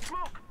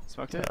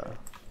 Smoked it.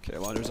 Okay,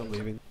 Launders, I'm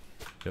leaving.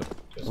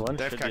 One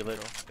They have should cat be lit.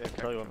 control. They have cat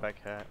Probably went control.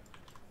 back cat.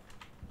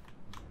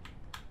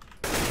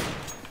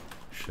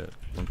 Shit.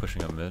 One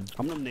pushing up mid.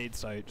 I'm gonna nade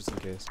site just in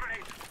case.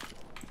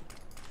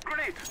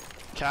 Grenade!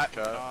 Cat.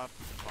 Cat.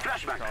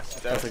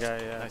 Flashback. That's the guy,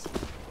 yeah. Nice.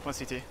 One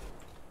CT.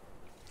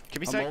 Can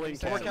we I'm say? mulling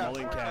cat, I'm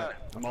mulling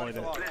cat. I'm mulling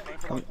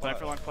it. Plan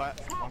for long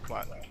flat. Long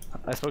flat.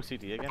 I spoke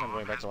CT again, I'm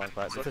going back to long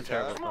flat. It's a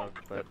terrible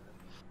smoke, but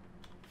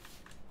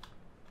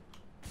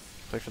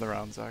Play for the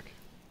round, Zach.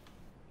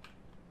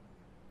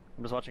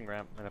 I'm just watching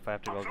ramp, and if I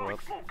have to, I'll go up.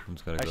 I'm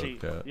just gotta Actually,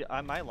 go cat. yeah,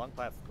 on my long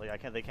flat,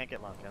 like they can't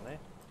get long, can they?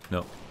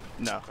 No.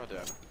 No. God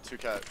damn. 2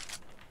 cat.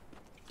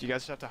 You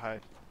guys just have to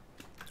hide.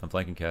 I'm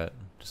flanking cat.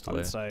 Just I'm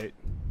delay. in site.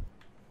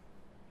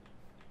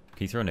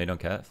 Can you throw a nade on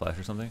cat? Flash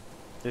or something?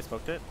 They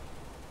smoked it.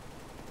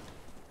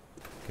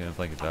 Okay, I'm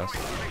flanking fast.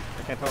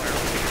 I can't tell.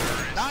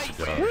 Nice!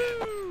 Good job.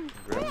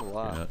 Grim You're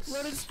wow. nuts.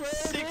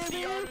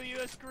 60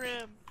 RWS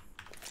Grim.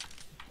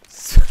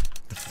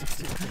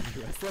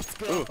 Let's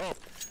go.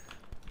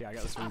 Yeah, I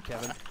got this from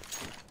Kevin.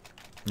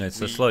 Nice,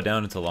 so slow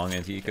down into long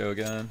anti-eco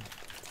again.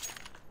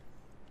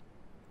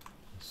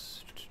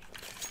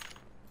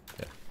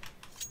 Yeah.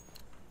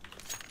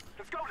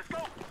 Let's go, let's go!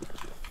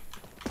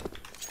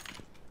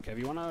 Kev,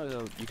 you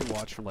wanna? You can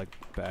watch from like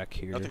back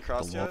here. Nothing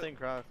crossed the yet? wall. Nothing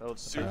cross. Oh,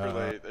 Super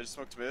late. They just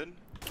smoked mid.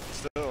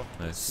 Still.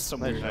 Nice. Some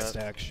Nice weird shot.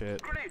 stack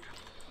shit. Grenade!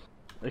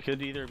 it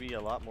could either be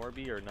a lot more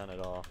B or none at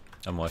all.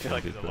 I'm I watching feel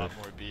like B there's a lot push.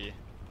 more B.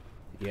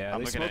 Yeah, I'm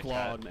they looking smoke at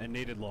cat. long and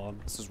naded long.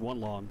 This is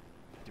one long.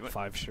 Do it.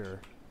 5 sure.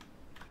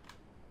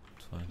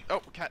 It's fine. Oh,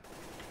 cat.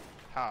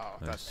 How?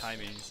 That Nice.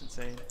 timing is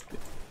insane.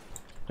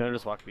 Can I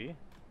just walk B?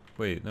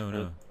 Wait,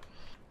 no.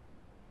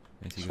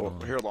 Anti-eco So,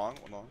 long. here long.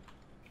 One long.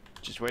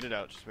 Just wait it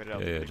out. Just wait it out.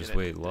 Yeah, They're yeah, gonna just get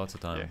wait. in. Lots of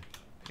time. Yeah.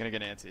 They're gonna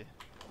get anti.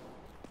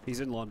 He's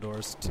in long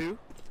doors. 2.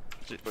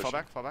 Fall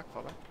back. Fall back.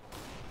 Fall back.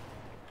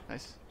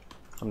 Nice.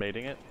 I'm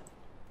nading it.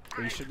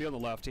 He should be on the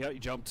left. Yeah, he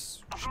jumped.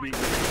 Should be.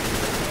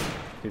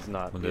 He's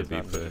not. Would He's that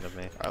not be thinking push? of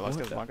me. Alright, last What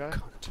guy's the long guy.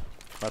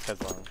 cunt? Last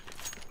guy's long.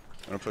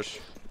 I'm gonna push.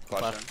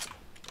 Flash Left. in.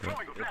 Throwing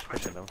a You're flashback.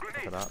 pushing them.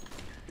 If they're not.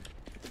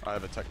 I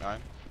have a tech 9.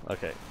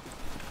 Okay.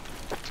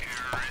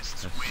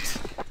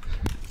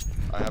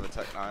 I have a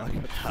tech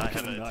 9. I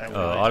have a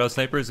Nice. Auto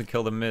snipers and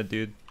kill the mid,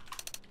 dude.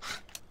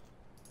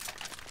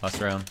 Last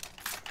round.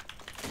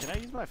 Can I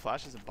use my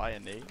flashes and buy a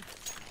nade?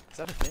 Is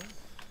that a thing?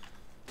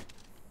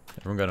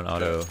 Everyone got an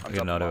auto. I I'm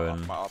got an dropping auto my,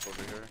 and my op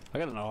over here. I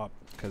got an op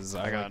because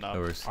I got an op. that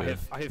works I too.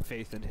 have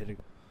faith in hitting.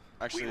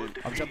 Actually,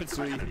 I'm jumping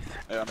 3. yeah,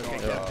 I'm Okay, going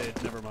Kev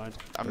did. Never mind.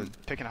 I'm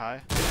picking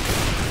high.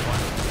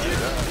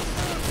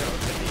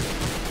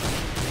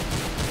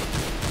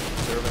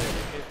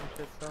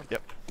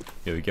 Yep.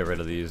 Yeah, we get rid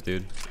of these,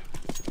 dude.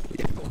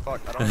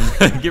 Fuck, I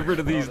don't Get rid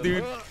of these,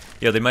 dude.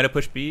 Yeah, they might have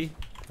pushed B,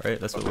 right?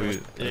 That's what we.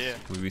 Yeah.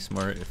 We'd be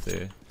smart if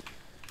they.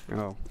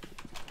 Oh.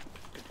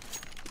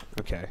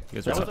 Okay. You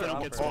guys That are was up.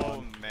 an Oh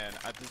offer. man,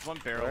 there's one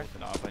barrel with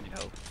an op. I need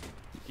help.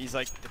 He's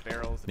like the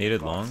barrels.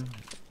 Naded long.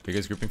 Are you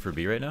guys grouping for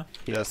B right now?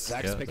 Yes.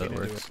 Zach's Yeah, picking that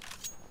into works. it.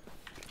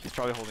 He's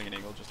probably holding an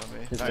angle just on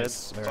me. He's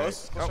Nice. dead.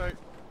 Close. Close Oh. right.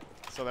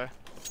 Still there.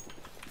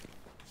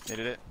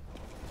 Needed it.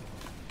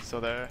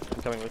 Still there.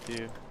 I'm coming with you.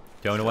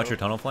 Do you want to watch your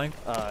tunnel flank?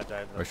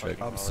 Dive. Or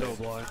should I- I'm so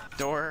blind.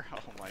 Door. Oh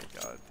my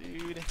god,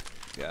 dude.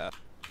 Yeah.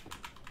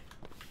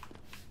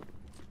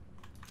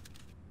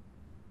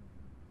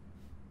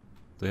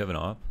 Do they have an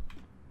op?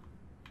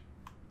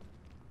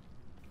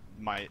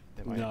 They might.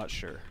 Not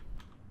sure.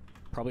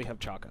 Probably have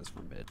Chakas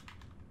from mid.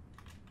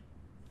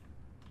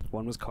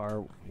 One was car,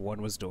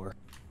 one was door.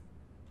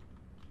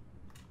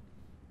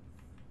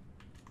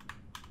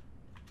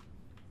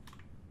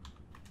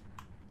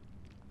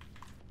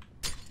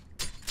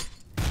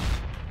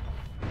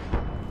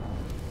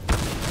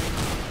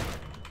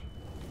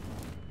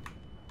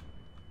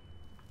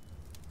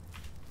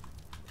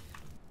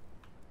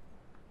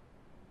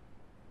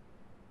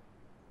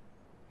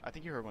 I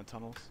think you heard one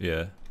tunnels.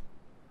 Yeah.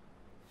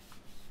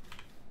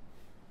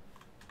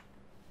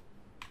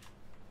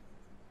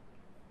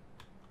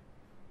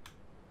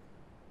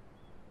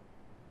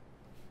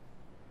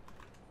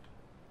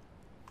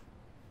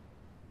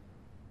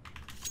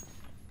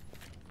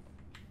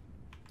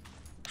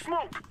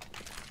 Smoke!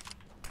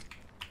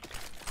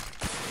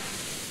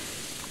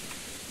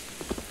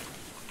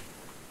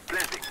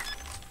 Planting.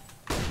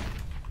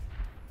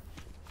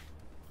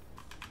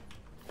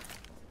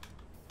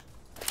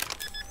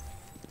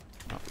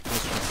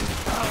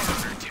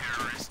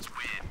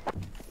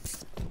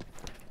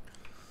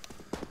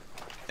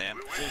 Damn.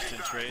 Just in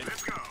trade.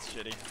 It's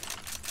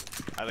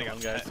shitty. I think One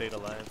guy stayed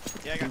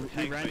alive. Yeah, I got He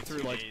pegged ran by through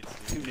two like nades,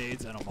 2 dude.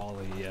 nades and a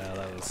molly. Yeah,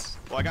 that was.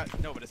 Well, I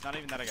got no, but it's not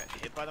even that I got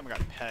hit by them. I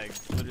got pegged,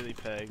 literally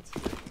pegged.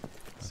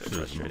 So Should've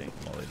just frustrating.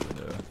 mollied the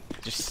window.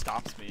 It just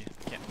stops me.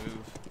 Can't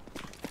move.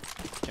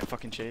 Can't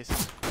fucking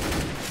chase.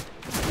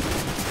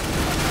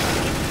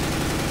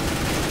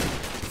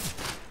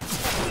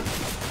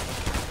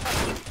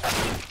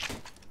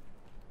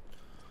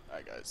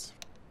 Alright, guys.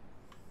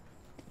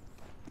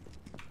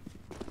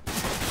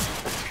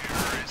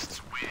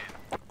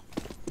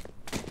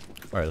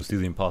 Alright, let's do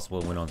the impossible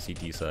and win on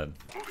CT side.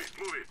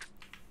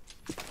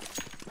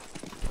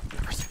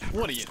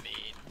 What do you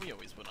mean? We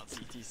always win on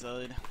CT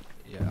side.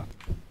 Yeah.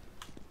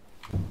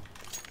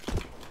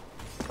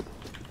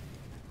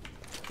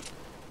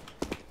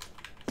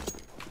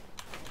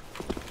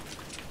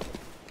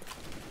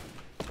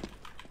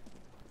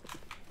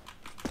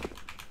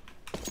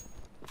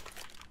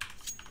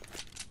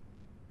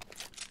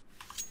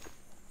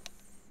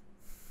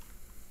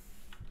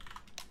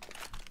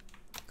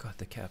 God,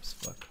 the caps,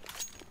 fuck.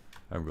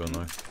 I'm going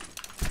there.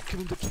 Give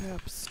him the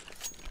caps.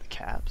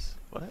 Caps?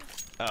 What?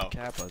 Oh.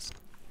 Kappas.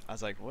 I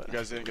was like, what? You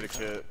guys didn't get a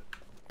kit.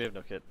 We have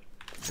no kit.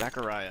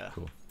 Zachariah.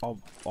 Cool.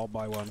 I'll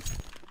buy one.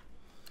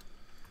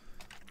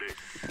 This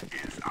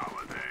is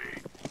our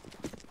day.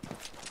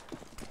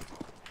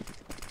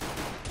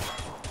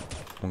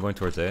 I'm going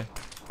towards A.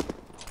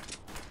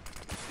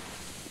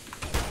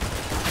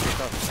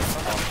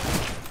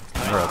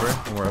 One more over.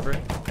 One more over.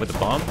 With the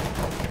bomb.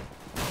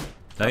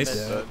 Nice.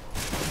 Yeah.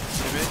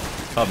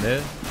 Top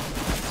mid.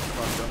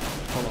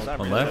 Hold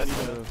on. On left.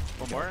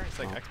 One more? It's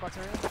like Xbox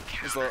area?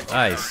 He's low.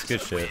 Nice.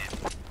 Good shit.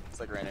 It's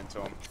like ran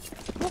into him.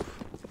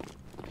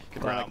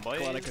 Good round, boys.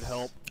 Glad I could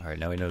help. Alright,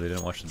 now we know they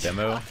didn't watch the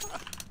demo.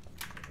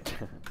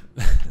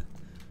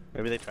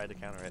 Maybe they tried to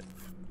counter it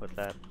with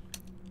that.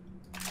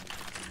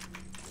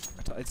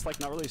 It's like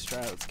not really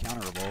strat. It's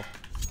counterable.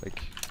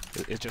 Like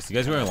it just. You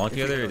guys going along if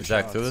we together? get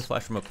Zach, shots. throw this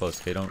flash remote close,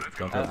 okay? Don't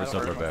throw it for so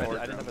far back.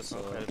 I didn't have a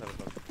smoke. I didn't have a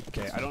smoke.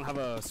 Okay, I don't have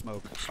a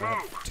smoke. I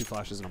have 2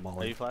 flashes and a Are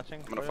molly. you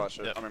flashing? I'm gonna flash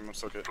it. Yep. I mean, I'm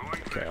soak it.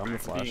 Okay, I'm gonna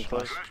flash. Being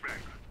close.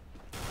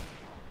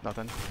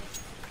 Nothing.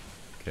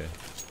 Okay.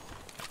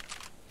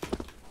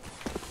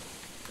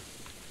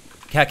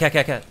 Cat.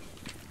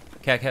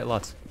 Cat,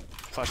 lots.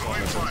 Flash long.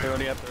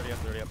 30 up. I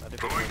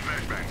think I'm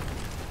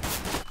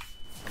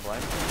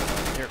blind.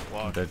 Here, I'm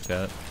log. dead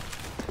cat.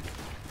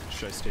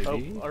 Should I stay Oh,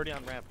 B? already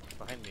on ramp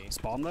behind me.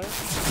 Spawn there?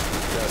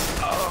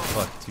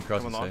 Fuck, 2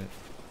 crossing Someone long. sight.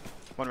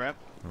 One ramp.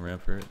 I'm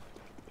ramp for it.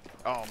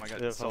 Oh my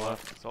god, Yeah, solo.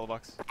 Solo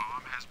box.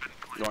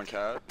 You want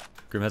cat?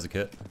 Grim has a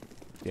kit.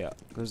 Yeah,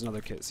 there's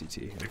another kit CT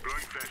here. I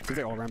think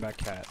they all ran back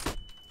cat.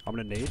 I'm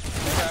gonna nade.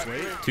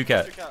 Wait. 2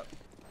 cat.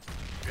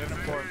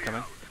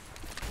 Coming.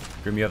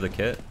 Grim, you have the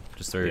kit?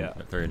 Just throw Yeah.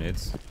 your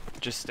nades.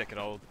 Just stick it.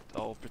 I'll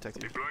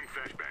protect you. Deploying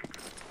flashbang.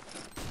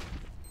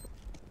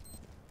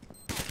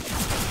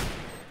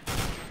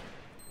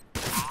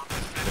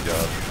 Good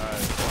job.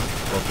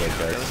 Well played,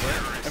 guys.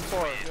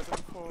 M4.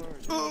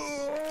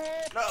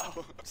 No.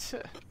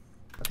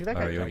 I think that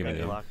guy Alright, you wanna give me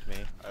the aim? locked me.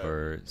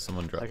 Or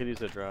someone drop. I could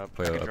use a drop.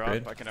 Play I can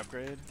upgrade. drop. I can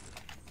upgrade.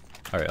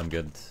 Alright, I'm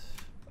good.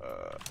 We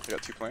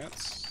got 2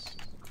 plants.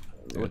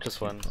 Just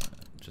one.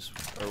 Just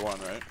Or 1,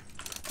 right?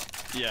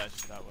 Yeah,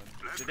 just that one.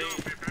 Did they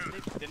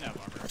didn't have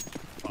armor?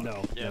 Fuck.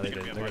 No, Yeah, no, they they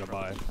could didn't. be They're on gonna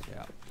armor. buy.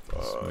 Yeah.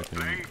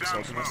 smoking.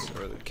 Smoking us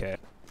early. Okay.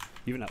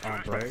 Even at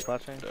on right?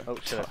 Flashing? Yeah. Oh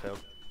shit, I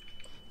failed.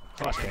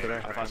 Flashing.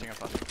 Okay. I'm flashing.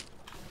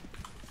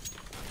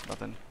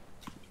 Nothing.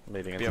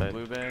 Leading We have inside.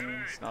 blue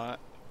bin. It's not.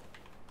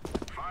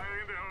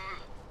 Firing the hole.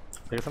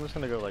 I guess I'm just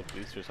gonna go like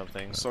boost or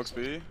something. Soaks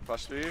B.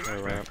 Flash B. Or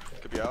ramp.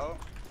 Could be out.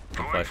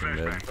 I'm flashing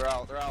mid. They're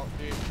out.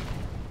 B.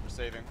 We're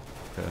saving.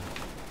 Okay.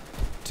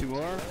 2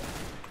 more?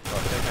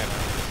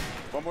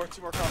 One more,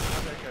 2 more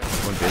crossing. Okay.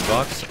 One big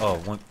box? Oh,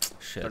 one.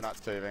 Shit. They're not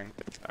saving.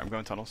 I'm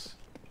going tunnels.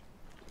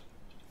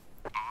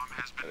 Yeah,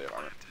 they have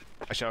armor.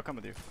 Actually, I'll come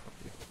with you.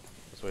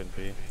 Just waiting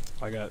for you.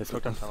 I got They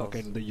smoked on tunnels.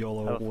 fucking the I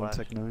YOLO have a 1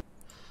 flash. tech 9.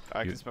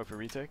 I You- can smoke for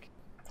retake.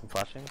 I'm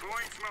flashing. Throwing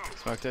smoke.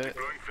 Smoked it.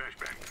 Deploying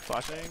flashbang.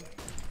 Flashing.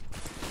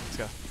 Let's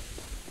go.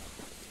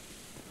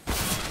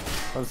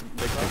 Oh, this big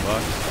Big box.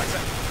 box.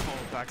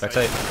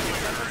 Backside. Oh, Backside.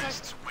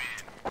 Backside.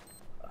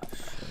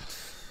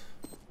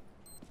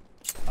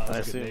 That I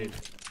was a good assume nade.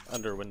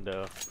 under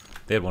window.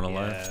 They had one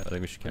alive. Yeah. I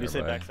think we should When you counter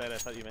say by. backside, I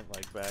thought you meant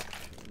like back.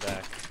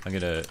 I'm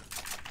gonna.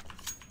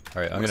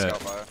 Alright, I'm Let's gonna.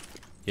 scout by.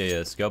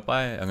 Yeah, scout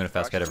by. I'm gonna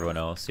fast cat everyone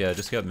else. Yeah,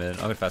 just scout mid.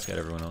 I'm gonna fast cat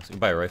everyone else. You can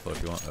buy a rifle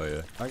if you want. Oh,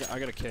 yeah. I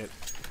got a kit.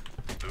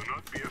 Do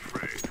not be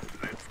afraid.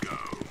 Let's go.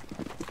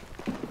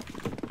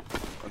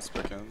 One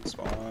spicken,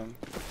 spawn.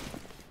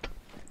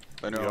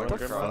 They know Yo, I what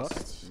the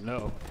crossed.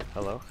 No.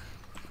 Hello?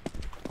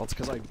 Well, it's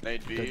because I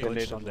Nade B. glitched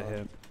nade onto as well.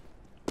 him.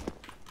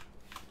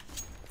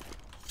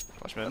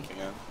 Flash mid. Nothing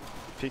in.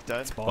 Peek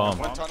dead. Spawn. Bomb.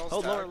 One tunnel's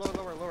Oh, tagged.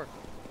 lower.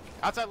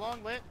 Outside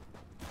long lit.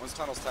 One's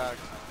tunnel's tagged.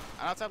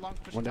 Outside long.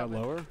 Push One top down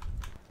mid. lower.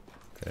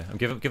 Okay, I'm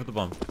give it the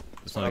bomb.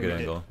 It's not a Oh, good we did,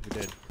 angle. We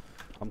did.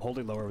 I'm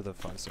holding lower with a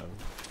 5-7.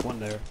 One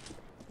there.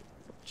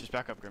 Just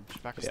back up, Grim.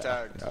 Just back up. He's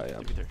tagged. Yeah.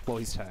 Maybe there. Well,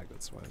 he's tagged.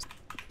 That's why. I'm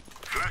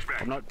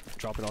Flashbang. not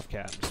dropping off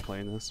cat. I'm just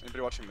playing this.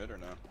 Anybody watching mid or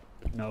no?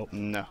 No.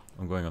 No.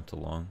 I'm going up to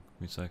long.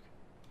 Give me a sec.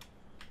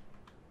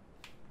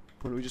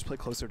 Why don't we just play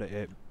closer to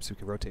A so we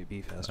can rotate B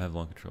I faster? have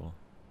long control.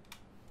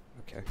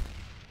 Okay.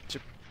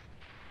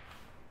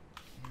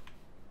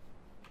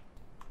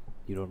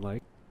 You don't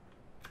like?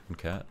 I'm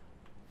cat.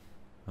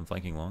 I'm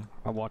flanking long.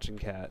 I'm watching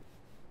cat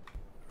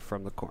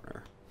from the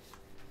corner.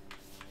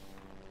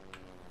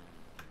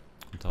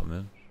 I'm top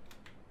mid.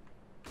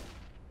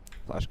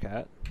 Flash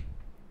cat.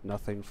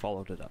 Nothing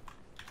followed it up.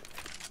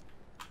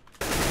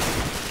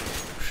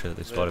 Shit,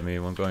 they spotted me.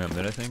 One going up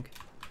mid, I think.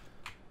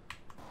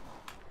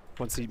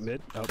 One seat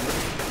mid. Out mid.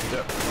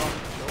 Yep.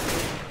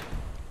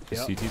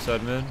 Yep. CT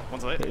side mid.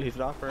 One's lit. He's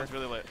an offer. One's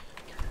really lit.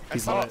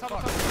 He's tunnel, lit. tunnel,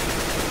 tunnel.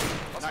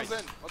 Last Nice.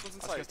 one's in. Last one's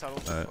inside. Let's go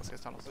tunnels. Alright. Let's go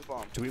tunnels. His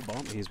bomb. Do we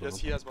bomb? He's bomb. Yes,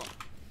 he has bomb.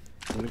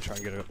 I'm gonna try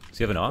and get it. Does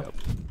he have an op? Yep.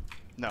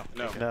 No.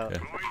 No. Okay. No. Okay.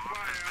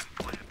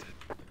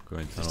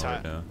 Going Just tunnel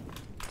right time. now.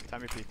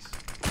 Time your peaks.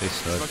 They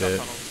smoked Smoke out it.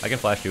 tunnels. I can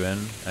flash you in.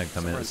 I can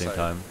come in at the same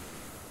Somewhere time.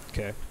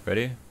 Okay.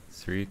 Ready?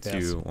 3, Yes.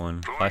 2,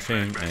 1.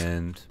 Flashing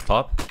and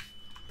pop.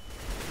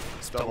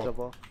 Double.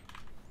 Double.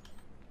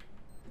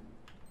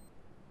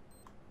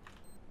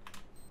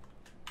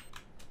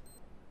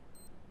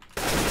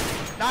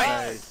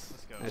 Nice.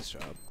 Let's go. Nice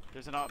job.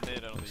 There's an op mid.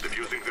 I don't think.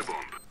 Defusing the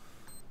bomb.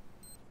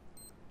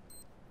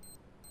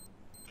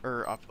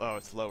 Or up. Oh,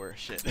 it's lower.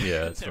 Shit.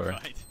 Yeah, it's Never lower.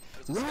 mind.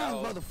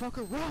 Run,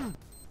 motherfucker, run!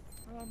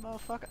 Oh,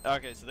 motherfucker.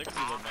 Okay, so they're gonna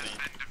be low money.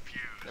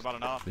 They're about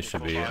an op. They they're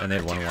should full be. buy. And they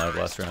had one alive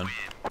last round.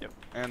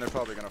 And they're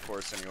probably gonna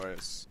force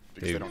anyways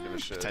because They- they don't give a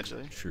shit.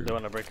 Potentially. True. They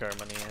want to break our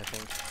money, I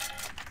think.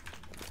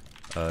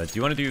 Do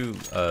you want to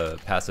do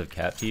passive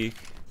cat peek,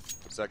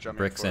 Zach, jump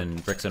bricks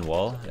and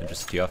wall, and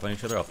just tee off on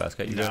each other? I'll fast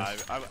cat you No,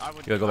 guys. I would.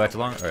 You gotta go back to I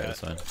long? would Alright, go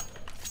that's fine.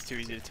 It's too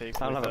easy to take.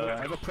 I don't with, have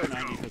I have a pro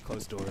 90 for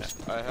closed doors.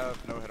 I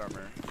have no hit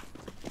armor.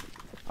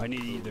 I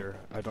need either.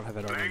 I don't have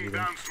it on Laying either.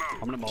 down smoke. I'm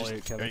gonna molly it,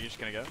 Are Kevin. you just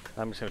gonna go?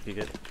 I'm just gonna peek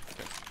it.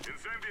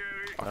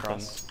 Incendiary.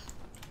 Across.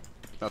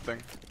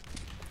 Nothing.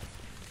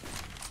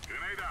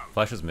 Grenade out.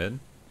 Flash is mid.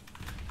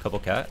 Couple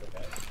cat.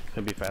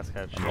 Could be fast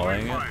catch. I'm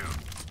mollying it. Fire.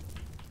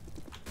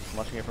 I'm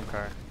watching it from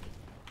car.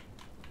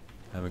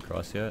 Haven't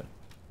crossed yet.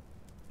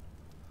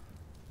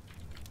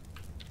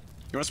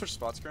 You wanna switch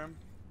spots, Graham?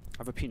 I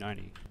have a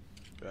P90.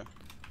 Okay.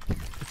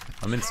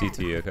 I'm in CT,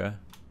 okay?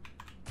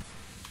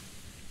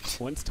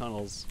 One's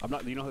tunnels. I'm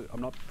not. You know.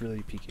 I'm not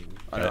really peeking.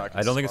 I know,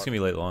 I don't think it's gonna be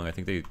late long. I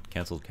think they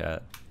canceled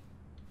cat.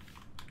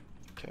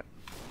 Okay.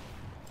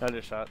 I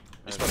just shot.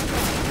 He's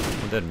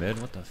spotted. I'm dead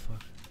mid. What the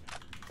fuck?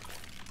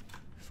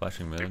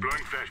 Flashing mid.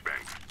 Deploying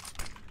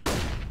flashbang.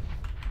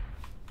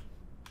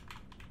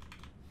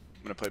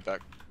 I'm gonna play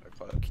back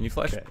flat. Can you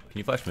flash? Okay. Can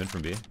you flash mid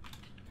from B?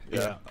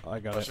 Yeah, I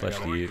got it. I Flash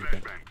got D. it.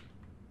 Flashbang.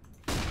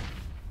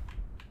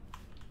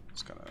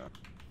 It's kinda.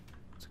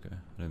 It's okay.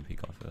 I didn't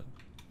peek off it.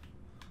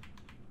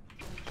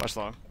 Flash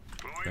long.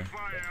 Throwing Okay.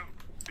 fire.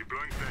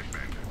 Deploying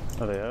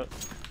flashbang. Are they out?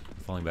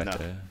 Falling back No.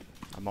 to A.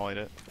 I mollied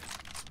it.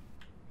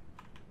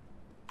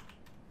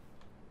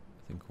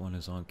 I think one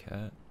is on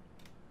cat.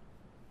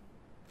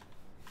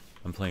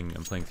 I'm playing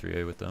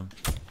 3A with them.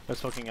 They're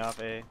smoking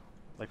off A,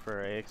 like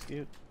for A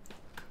execute.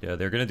 Yeah,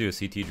 they're gonna do a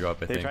CT drop,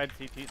 I They think. tried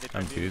CT. They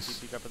I'm tried to do goose.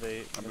 CT drop, but they.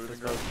 I'm missed moving,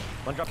 the smoke.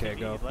 One drop Okay, CT,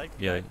 go. he's like.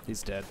 Yeah,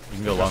 He's dead. you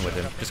can go long with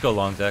him. Just go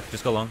long, Zach.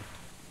 Just go long.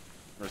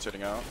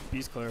 Rotating out.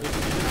 B's clear. He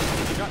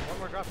dropped one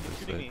more drop. He's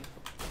shooting me.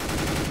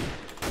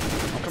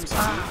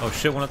 Oh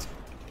shit! One.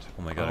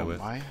 Oh my god! I Oh whiffed.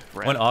 my.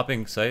 One Ramp.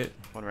 opping site.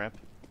 One ramp.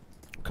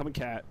 I'm coming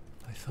cat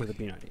with a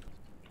P90.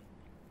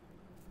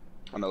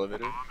 On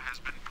elevator.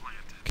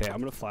 Okay, I'm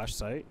gonna flash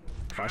sight.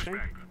 Flashing.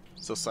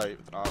 Still sight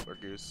with an op or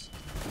goose.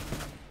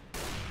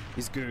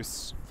 He's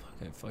goose.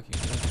 Okay, fucking.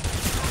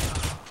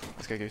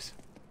 Let's go goose.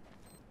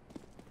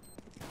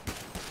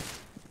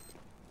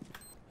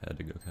 Had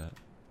to go cat.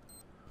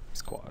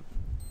 Squad.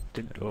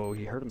 Oh,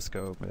 he heard him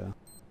scope. Yeah.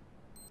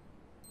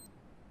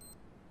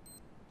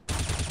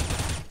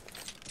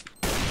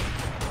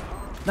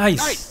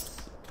 Nice.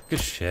 Good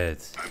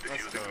shit.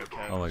 Let's go.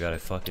 Okay. Oh my god! I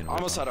fucking.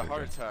 Almost whiffed had a on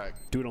heart Figure. attack.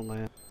 Dude on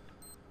land.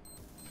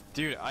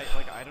 Dude, I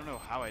don't know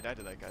how I died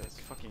to that guy. That's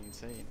fucking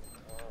insane.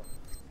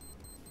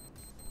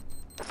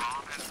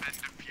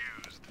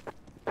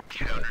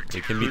 They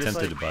can be He just,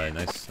 tempted to like- buy.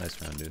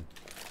 Nice round, dude.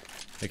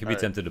 They can be Alright.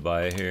 tempted to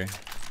buy here.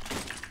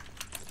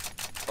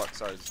 Fuck,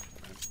 sorry.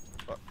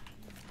 Fuck.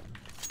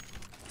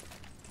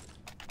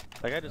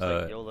 That guy just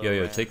like YOLO.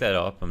 yo, ran. take that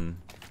op.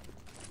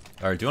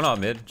 Alright, do you want op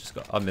mid? Just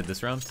go op mid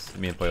this round.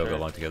 Me and Play will go Sure.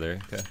 along together.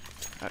 Okay.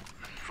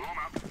 Form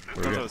up.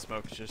 We're Don't good. throw the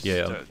smoke. Just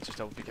Yeah. just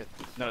double peek it.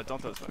 No, don't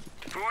throw the smoke.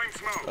 Throwing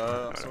smoke. I'm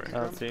Whatever. smoking I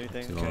don't Graham. see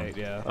anything. Too long.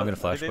 Okay, yeah. I'm gonna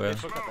flash they for you.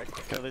 smoked up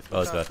back. No, they Oh, it's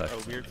smoked bad up flash.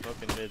 a weird smoke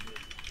in mid.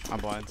 I'm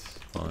blind.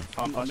 Hold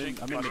on. I'm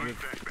in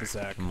with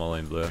Zach. I'm all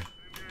in blue.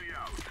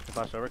 The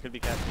flash over could be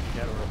cat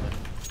or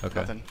open. Okay.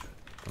 Nothing.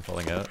 I'm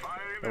falling out.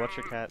 Hey, watch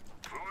your cat.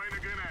 Throwing a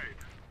grenade.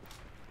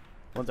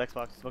 One's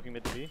Xbox smoking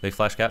mid to B. They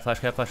flash cat. Flash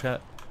cat. Flash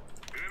cat.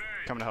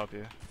 Coming to help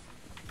you.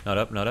 Not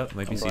up. Not up.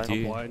 Might be I'm blind. I'm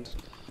CT. blind.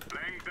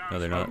 Laying down No,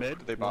 they're not. Mid.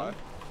 They bought.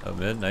 Up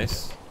mid.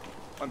 Nice.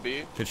 On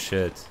B. Good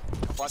shit.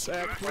 Flash.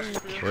 Zach, Flash.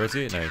 Where is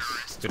he?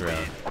 Nice. Good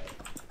round.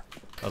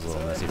 That was a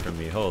little messy from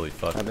me. Holy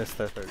fuck. I missed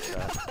the third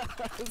shot.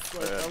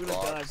 I'm gonna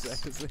die,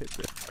 Zach. Is it?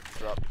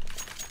 Drop.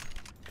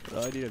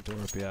 I need a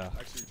dorp, yeah.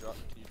 Actually, can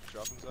you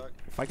drop him, Zach?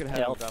 If I could Yeah,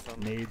 have I'll drop him.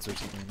 nades or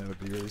something, that would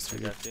be really I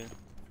sweet. got you.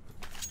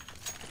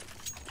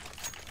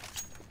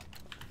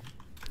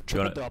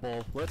 Triple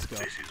double, let's go.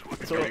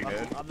 So Very on,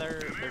 good. on their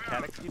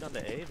cat execute on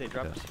the A, they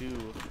dropped Yeah.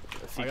 two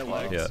I got C12s.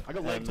 legs. Yeah. I got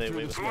And legs they through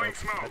wave the smoke.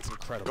 smoke. That's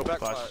incredible. Go back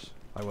Flash. flash.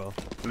 I will.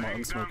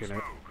 I'm smoking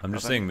it. I'm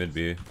just saying mid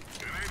B.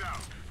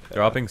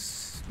 Dropping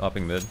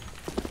mid.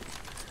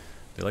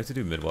 They like to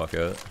do mid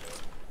walkout.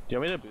 Do you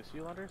want me to boost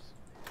you, Launders?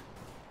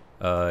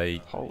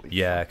 Holy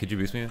Yeah, could you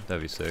boost me?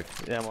 That'd be sick.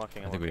 Yeah, I'm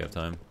walking. I think we have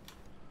time.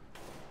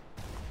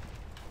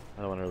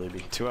 I don't want to really be.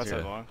 2 outside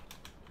Yeah. long.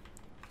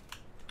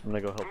 I'm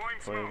gonna go help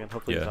play again.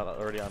 Hopefully Yeah. he's not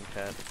already on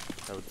cat.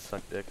 That would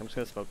suck dick. I'm just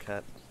gonna smoke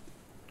cat.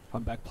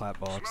 I'm back plat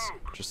box.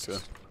 Just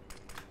he's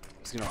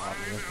gonna hop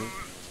me with me.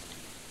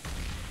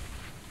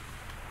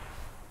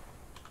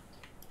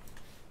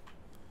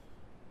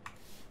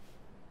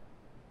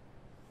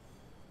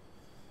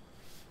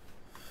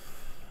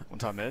 One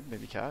top mid,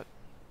 maybe cat.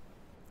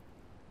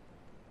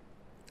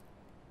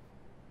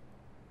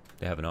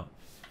 They have an up.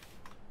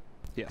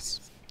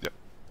 Yes. Yep.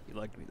 You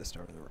liked me the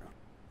start of the round.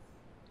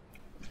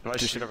 Nice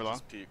Just shoot over long.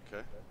 Just peek,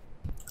 okay?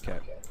 Okay.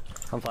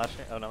 I'm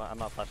flashing. Oh no, I'm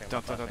not flashing. I'm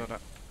not Don't. flashing.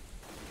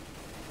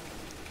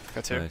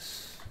 Got 2.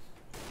 Nice.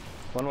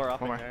 One more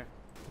off One in more. there.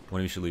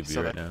 One of you should leave B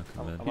So right that- now.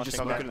 Come I'm in. watching just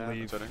cat smoking now. and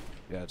leave. Setting.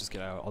 Yeah, just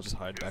get out. I'll just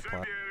hide back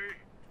plat.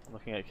 I'm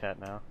looking at cat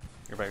now.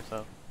 You're by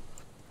yourself.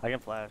 I can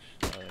flash.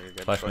 Oh, you're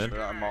good. Flash mid.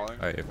 I'm mauling.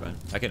 Alright, you're fine.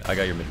 I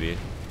got your mid B.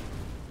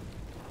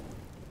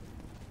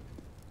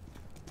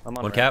 I'm on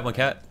One ramp. cat, one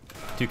cat.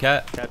 2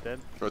 cat. Cat dead.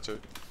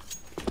 Rotate.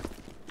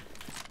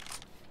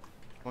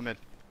 One mid.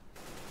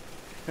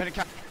 Mid and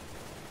cat.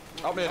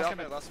 Out mid, Last out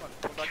mid, last one.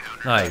 Come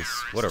back.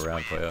 Nice. What a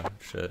round play.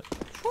 Shit.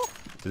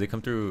 Did they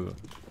come through?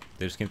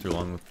 They just came through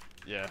long with.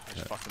 Yeah, I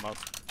just fucked him up.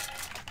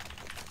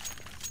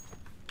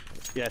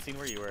 Yeah, I seen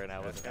where you were and I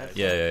was. Guys.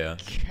 Yeah.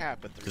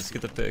 Cap at 3. Just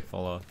get the pick,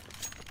 fall off.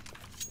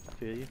 I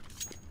feel you.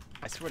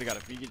 I swear to God,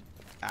 if we get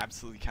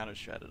absolutely counter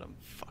shredded, I'm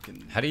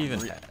fucking. How do you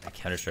even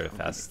counter strike it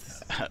fast?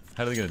 How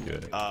are they gonna do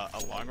it?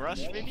 A long rush,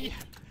 maybe?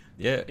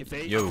 Yeah.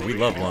 Yo, we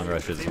love long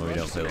rushes when we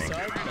don't play long.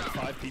 Suicide, like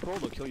 5 people,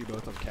 they'll kill you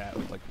both on cat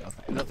with like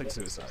nothing. Nothing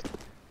suicide.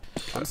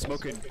 I'm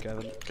smoking,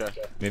 Kevin. Okay.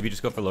 Maybe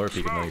just go for lower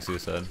peak and then you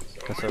suicide.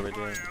 That's what we're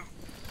doing.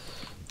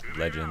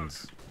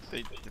 Legends.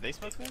 Did they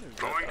smoke mid or was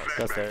that us?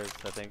 Downstairs,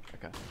 I think.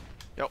 Okay.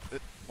 Yo,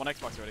 one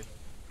Xbox ready.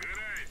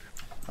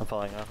 I'm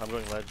falling off. I'm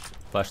going ledge.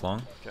 Flash long.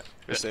 Okay. You're Can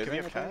we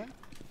saving, have cat?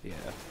 Yeah.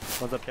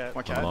 One's up cat.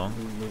 One One cat. long.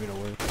 I'm moving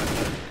away.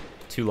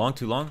 Too long,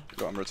 too long.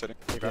 Go, I'm rotating.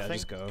 You Yeah, crossing?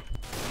 just go.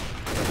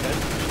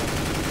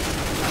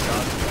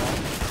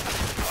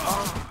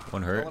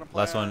 One hurt.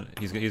 Last one.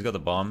 He's got the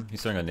bomb.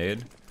 He's throwing a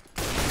nade.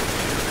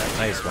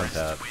 Nice one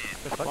tap. The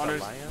fuck,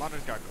 Monitors Lion?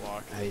 got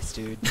Glock. Nice,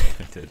 dude.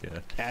 I did, yeah.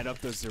 Add up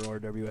those 0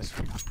 RWS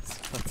rounds.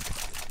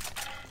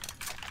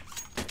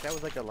 That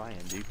was like a lion,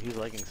 dude. He's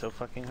lagging so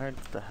fucking hard.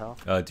 What the hell?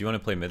 Do you want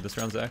to play mid this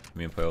round, Zach?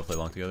 Me and Poyo play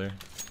long together.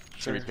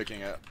 Should be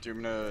picking it. Do you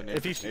want to nade,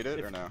 If he nade it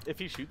or no? if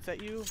he shoots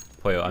at you,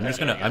 Poyo, I'm just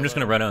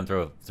gonna run out and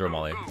throw a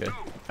molly. Okay.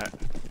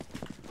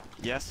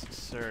 Yes,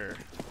 sir.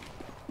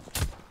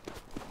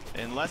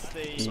 Unless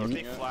they Smoking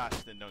take it. flash,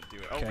 then don't do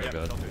it. Oh, Okay, yeah,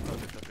 good. don't do it, don't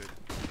do it, don't do it.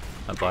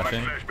 I'm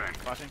flashing.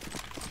 Flashing.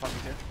 Flashing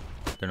here.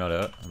 They're not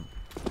out.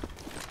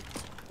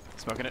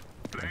 Smoking it.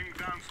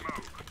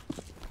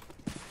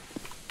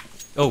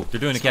 Oh,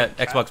 they're doing a cat.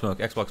 Xbox smoke.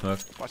 Xbox smoke.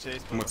 Watch the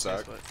ace. I'm with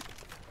Zach.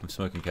 I'm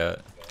smoking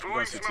cat. I'm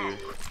going CT.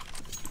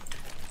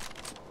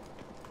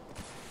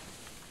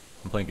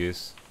 I'm playing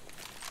goose.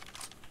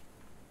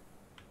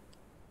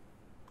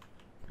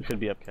 you could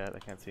be up cat. I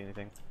can't see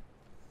anything.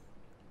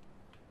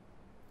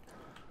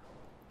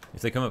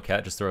 If they come up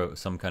cat, just throw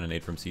some kind of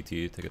nade from CT.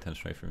 Take a 10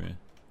 strike from me.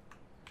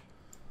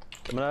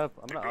 I'm gonna up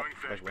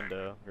like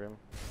window, Grim.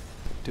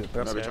 Dude, I'm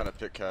gonna be trying to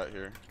pick cat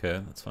here.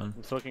 Okay, that's fine.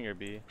 I'm smoking your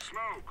B.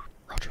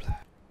 Roger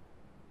that.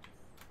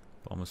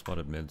 Almost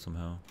spotted mid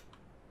somehow.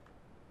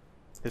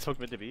 They smoked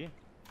mid to B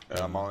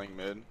Yeah, I'm mauling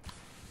mid.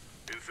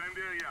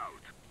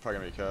 Probably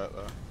gonna be cat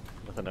though.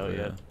 with a note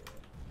Yeah. yet.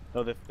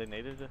 Oh, they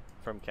naded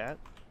from cat.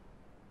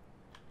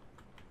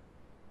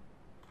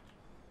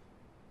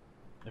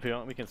 If you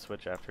want, we can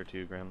switch after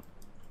too, Grim.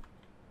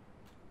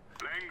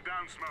 Laying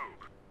down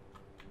smoke.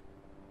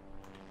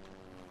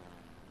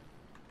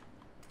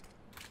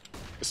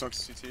 He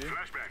smokes CT.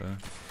 Flashback. Okay.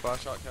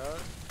 Flash shot cat.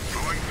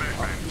 Going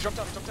flashbang. He jumped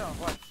down, he jumped down.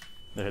 What?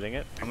 They're hitting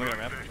it. I'm gonna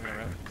ramp. I'm gonna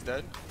ramp. He's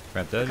dead.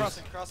 Ramp dead.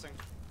 Crossing, crossing.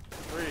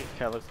 3.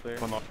 Cat looks clear.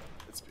 One more.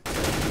 It's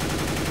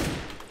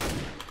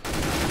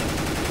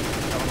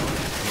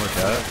More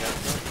cat.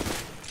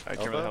 I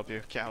can't really help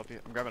you. Can't help you.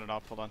 I'm grabbing it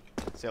off. Hold on.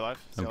 Stay alive.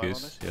 Stay I'm alive on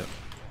goose. this. Yep.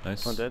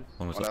 Nice. One dead.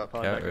 One was One up. up.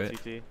 Falling Cat, back in right?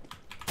 CT.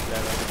 Yeah,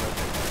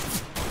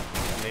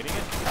 I'm nading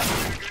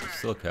it.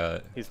 Still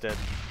cat. He's dead.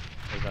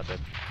 He's not dead.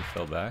 He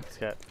fell back. He's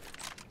cat.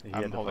 He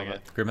I'm had to holding fall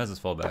it. back. Grim has his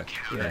fall back.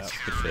 Yeah. Nice.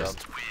 Good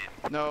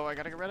shit. No, I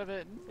gotta get rid of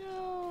it.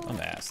 No. I'm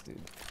ass, dude.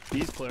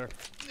 B's clear.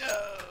 No.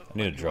 I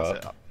need a He wants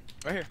drop.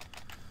 it. Right here.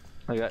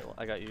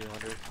 I got you,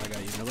 Hunter. I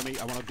got you. Now let me.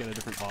 I want to get a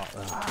different bot.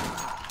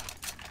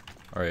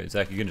 All right,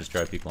 Zach, you can just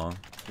drive peek long.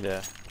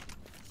 Yeah.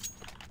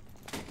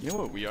 You know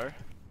what we are?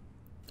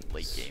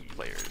 Late game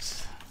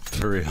players.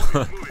 For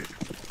real.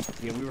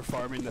 Yeah, we were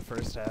farming the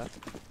first half.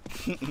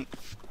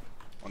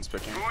 One's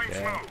picking.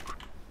 Yeah.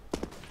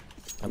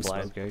 I'm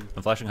blind. Smoking.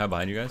 I'm flashing high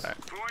behind you guys. Alright.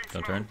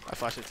 Don't turn. I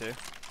flashed it too.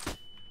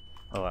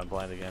 Oh, I'm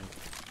blind again.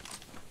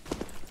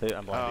 Hey,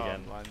 I'm blind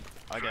again. Blind.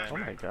 Again. Oh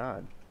my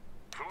god.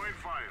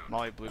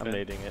 Molly blue I'm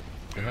mid. nading it.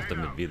 They have to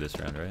mid B this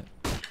round, right?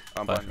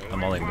 I'm Flash. blind mid. I'm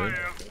mulling mid.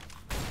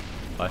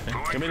 Flashing. Do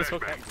you want me to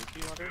smoke that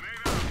goofy, Hunter?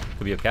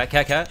 Could be a cat.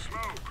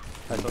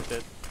 I smoked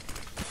it.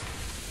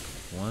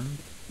 One.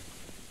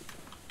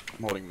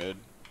 I'm holding mid.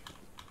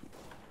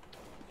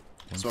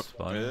 One Smoke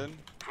spot. mid.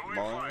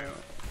 Mulling it.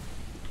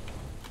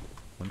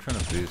 I'm trying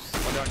to boost.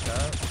 One down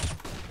cat.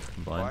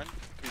 I'm blind. Blind.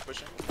 Could be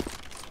pushing.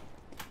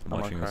 I'm I'm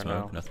on watching the car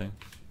smoke. now. Nothing.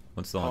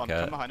 One's still Oh, on I'm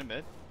cat. behind him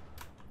mid.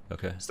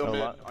 Okay. Still Oh, mid.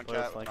 lot- On what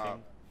is cat.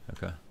 flanking?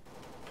 Okay.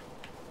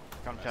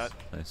 Got him cat.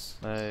 Nice.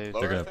 Nice.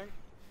 Lower, gonna- I think.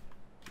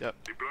 Yep.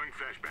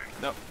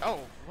 No. Oh,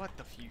 what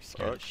the f? You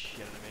scared the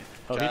shit out of me.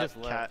 Oh, he Cat, just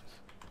left. cat.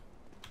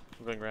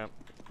 I'm going ramp.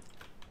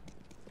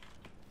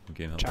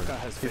 Game helper. Chaka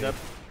has He's fade. up.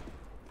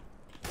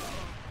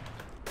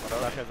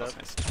 Black has up.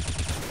 Nice.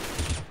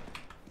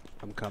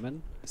 I'm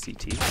coming.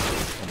 CT.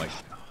 Oh my.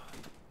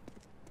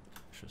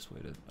 Should just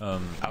waited. I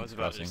was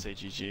about to crossing. say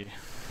GG.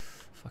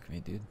 Fuck me,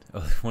 dude. Oh,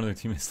 one of their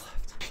teammates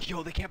left.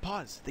 Yo, they can't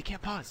pause. They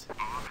can't pause.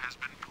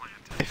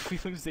 If we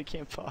lose, they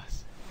can't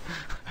pause.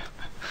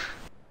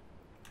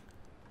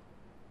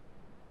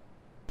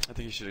 I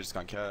think you should have just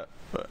gone cat.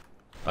 But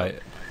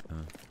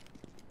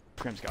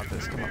Grim's got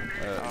this. Come on.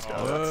 let's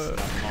go.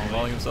 that's not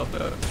Mauling himself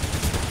out.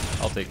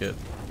 I'll take it.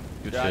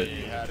 Good Yeah, shit.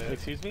 he had it.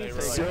 Excuse me? They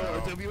were Say like,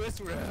 again. no.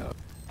 WS round.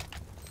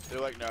 They're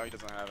like, no, he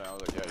doesn't have it. I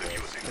was like, yeah, he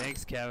does.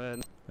 Thanks,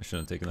 Kevin. I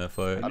shouldn't have taken that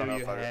fight. I don't know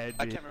you if I had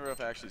I me. can't remember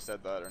if I actually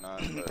said that or not.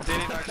 But They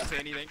didn't actually say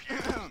anything.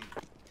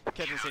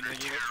 Can't say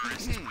anything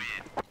either.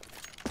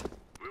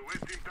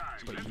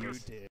 But you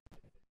did.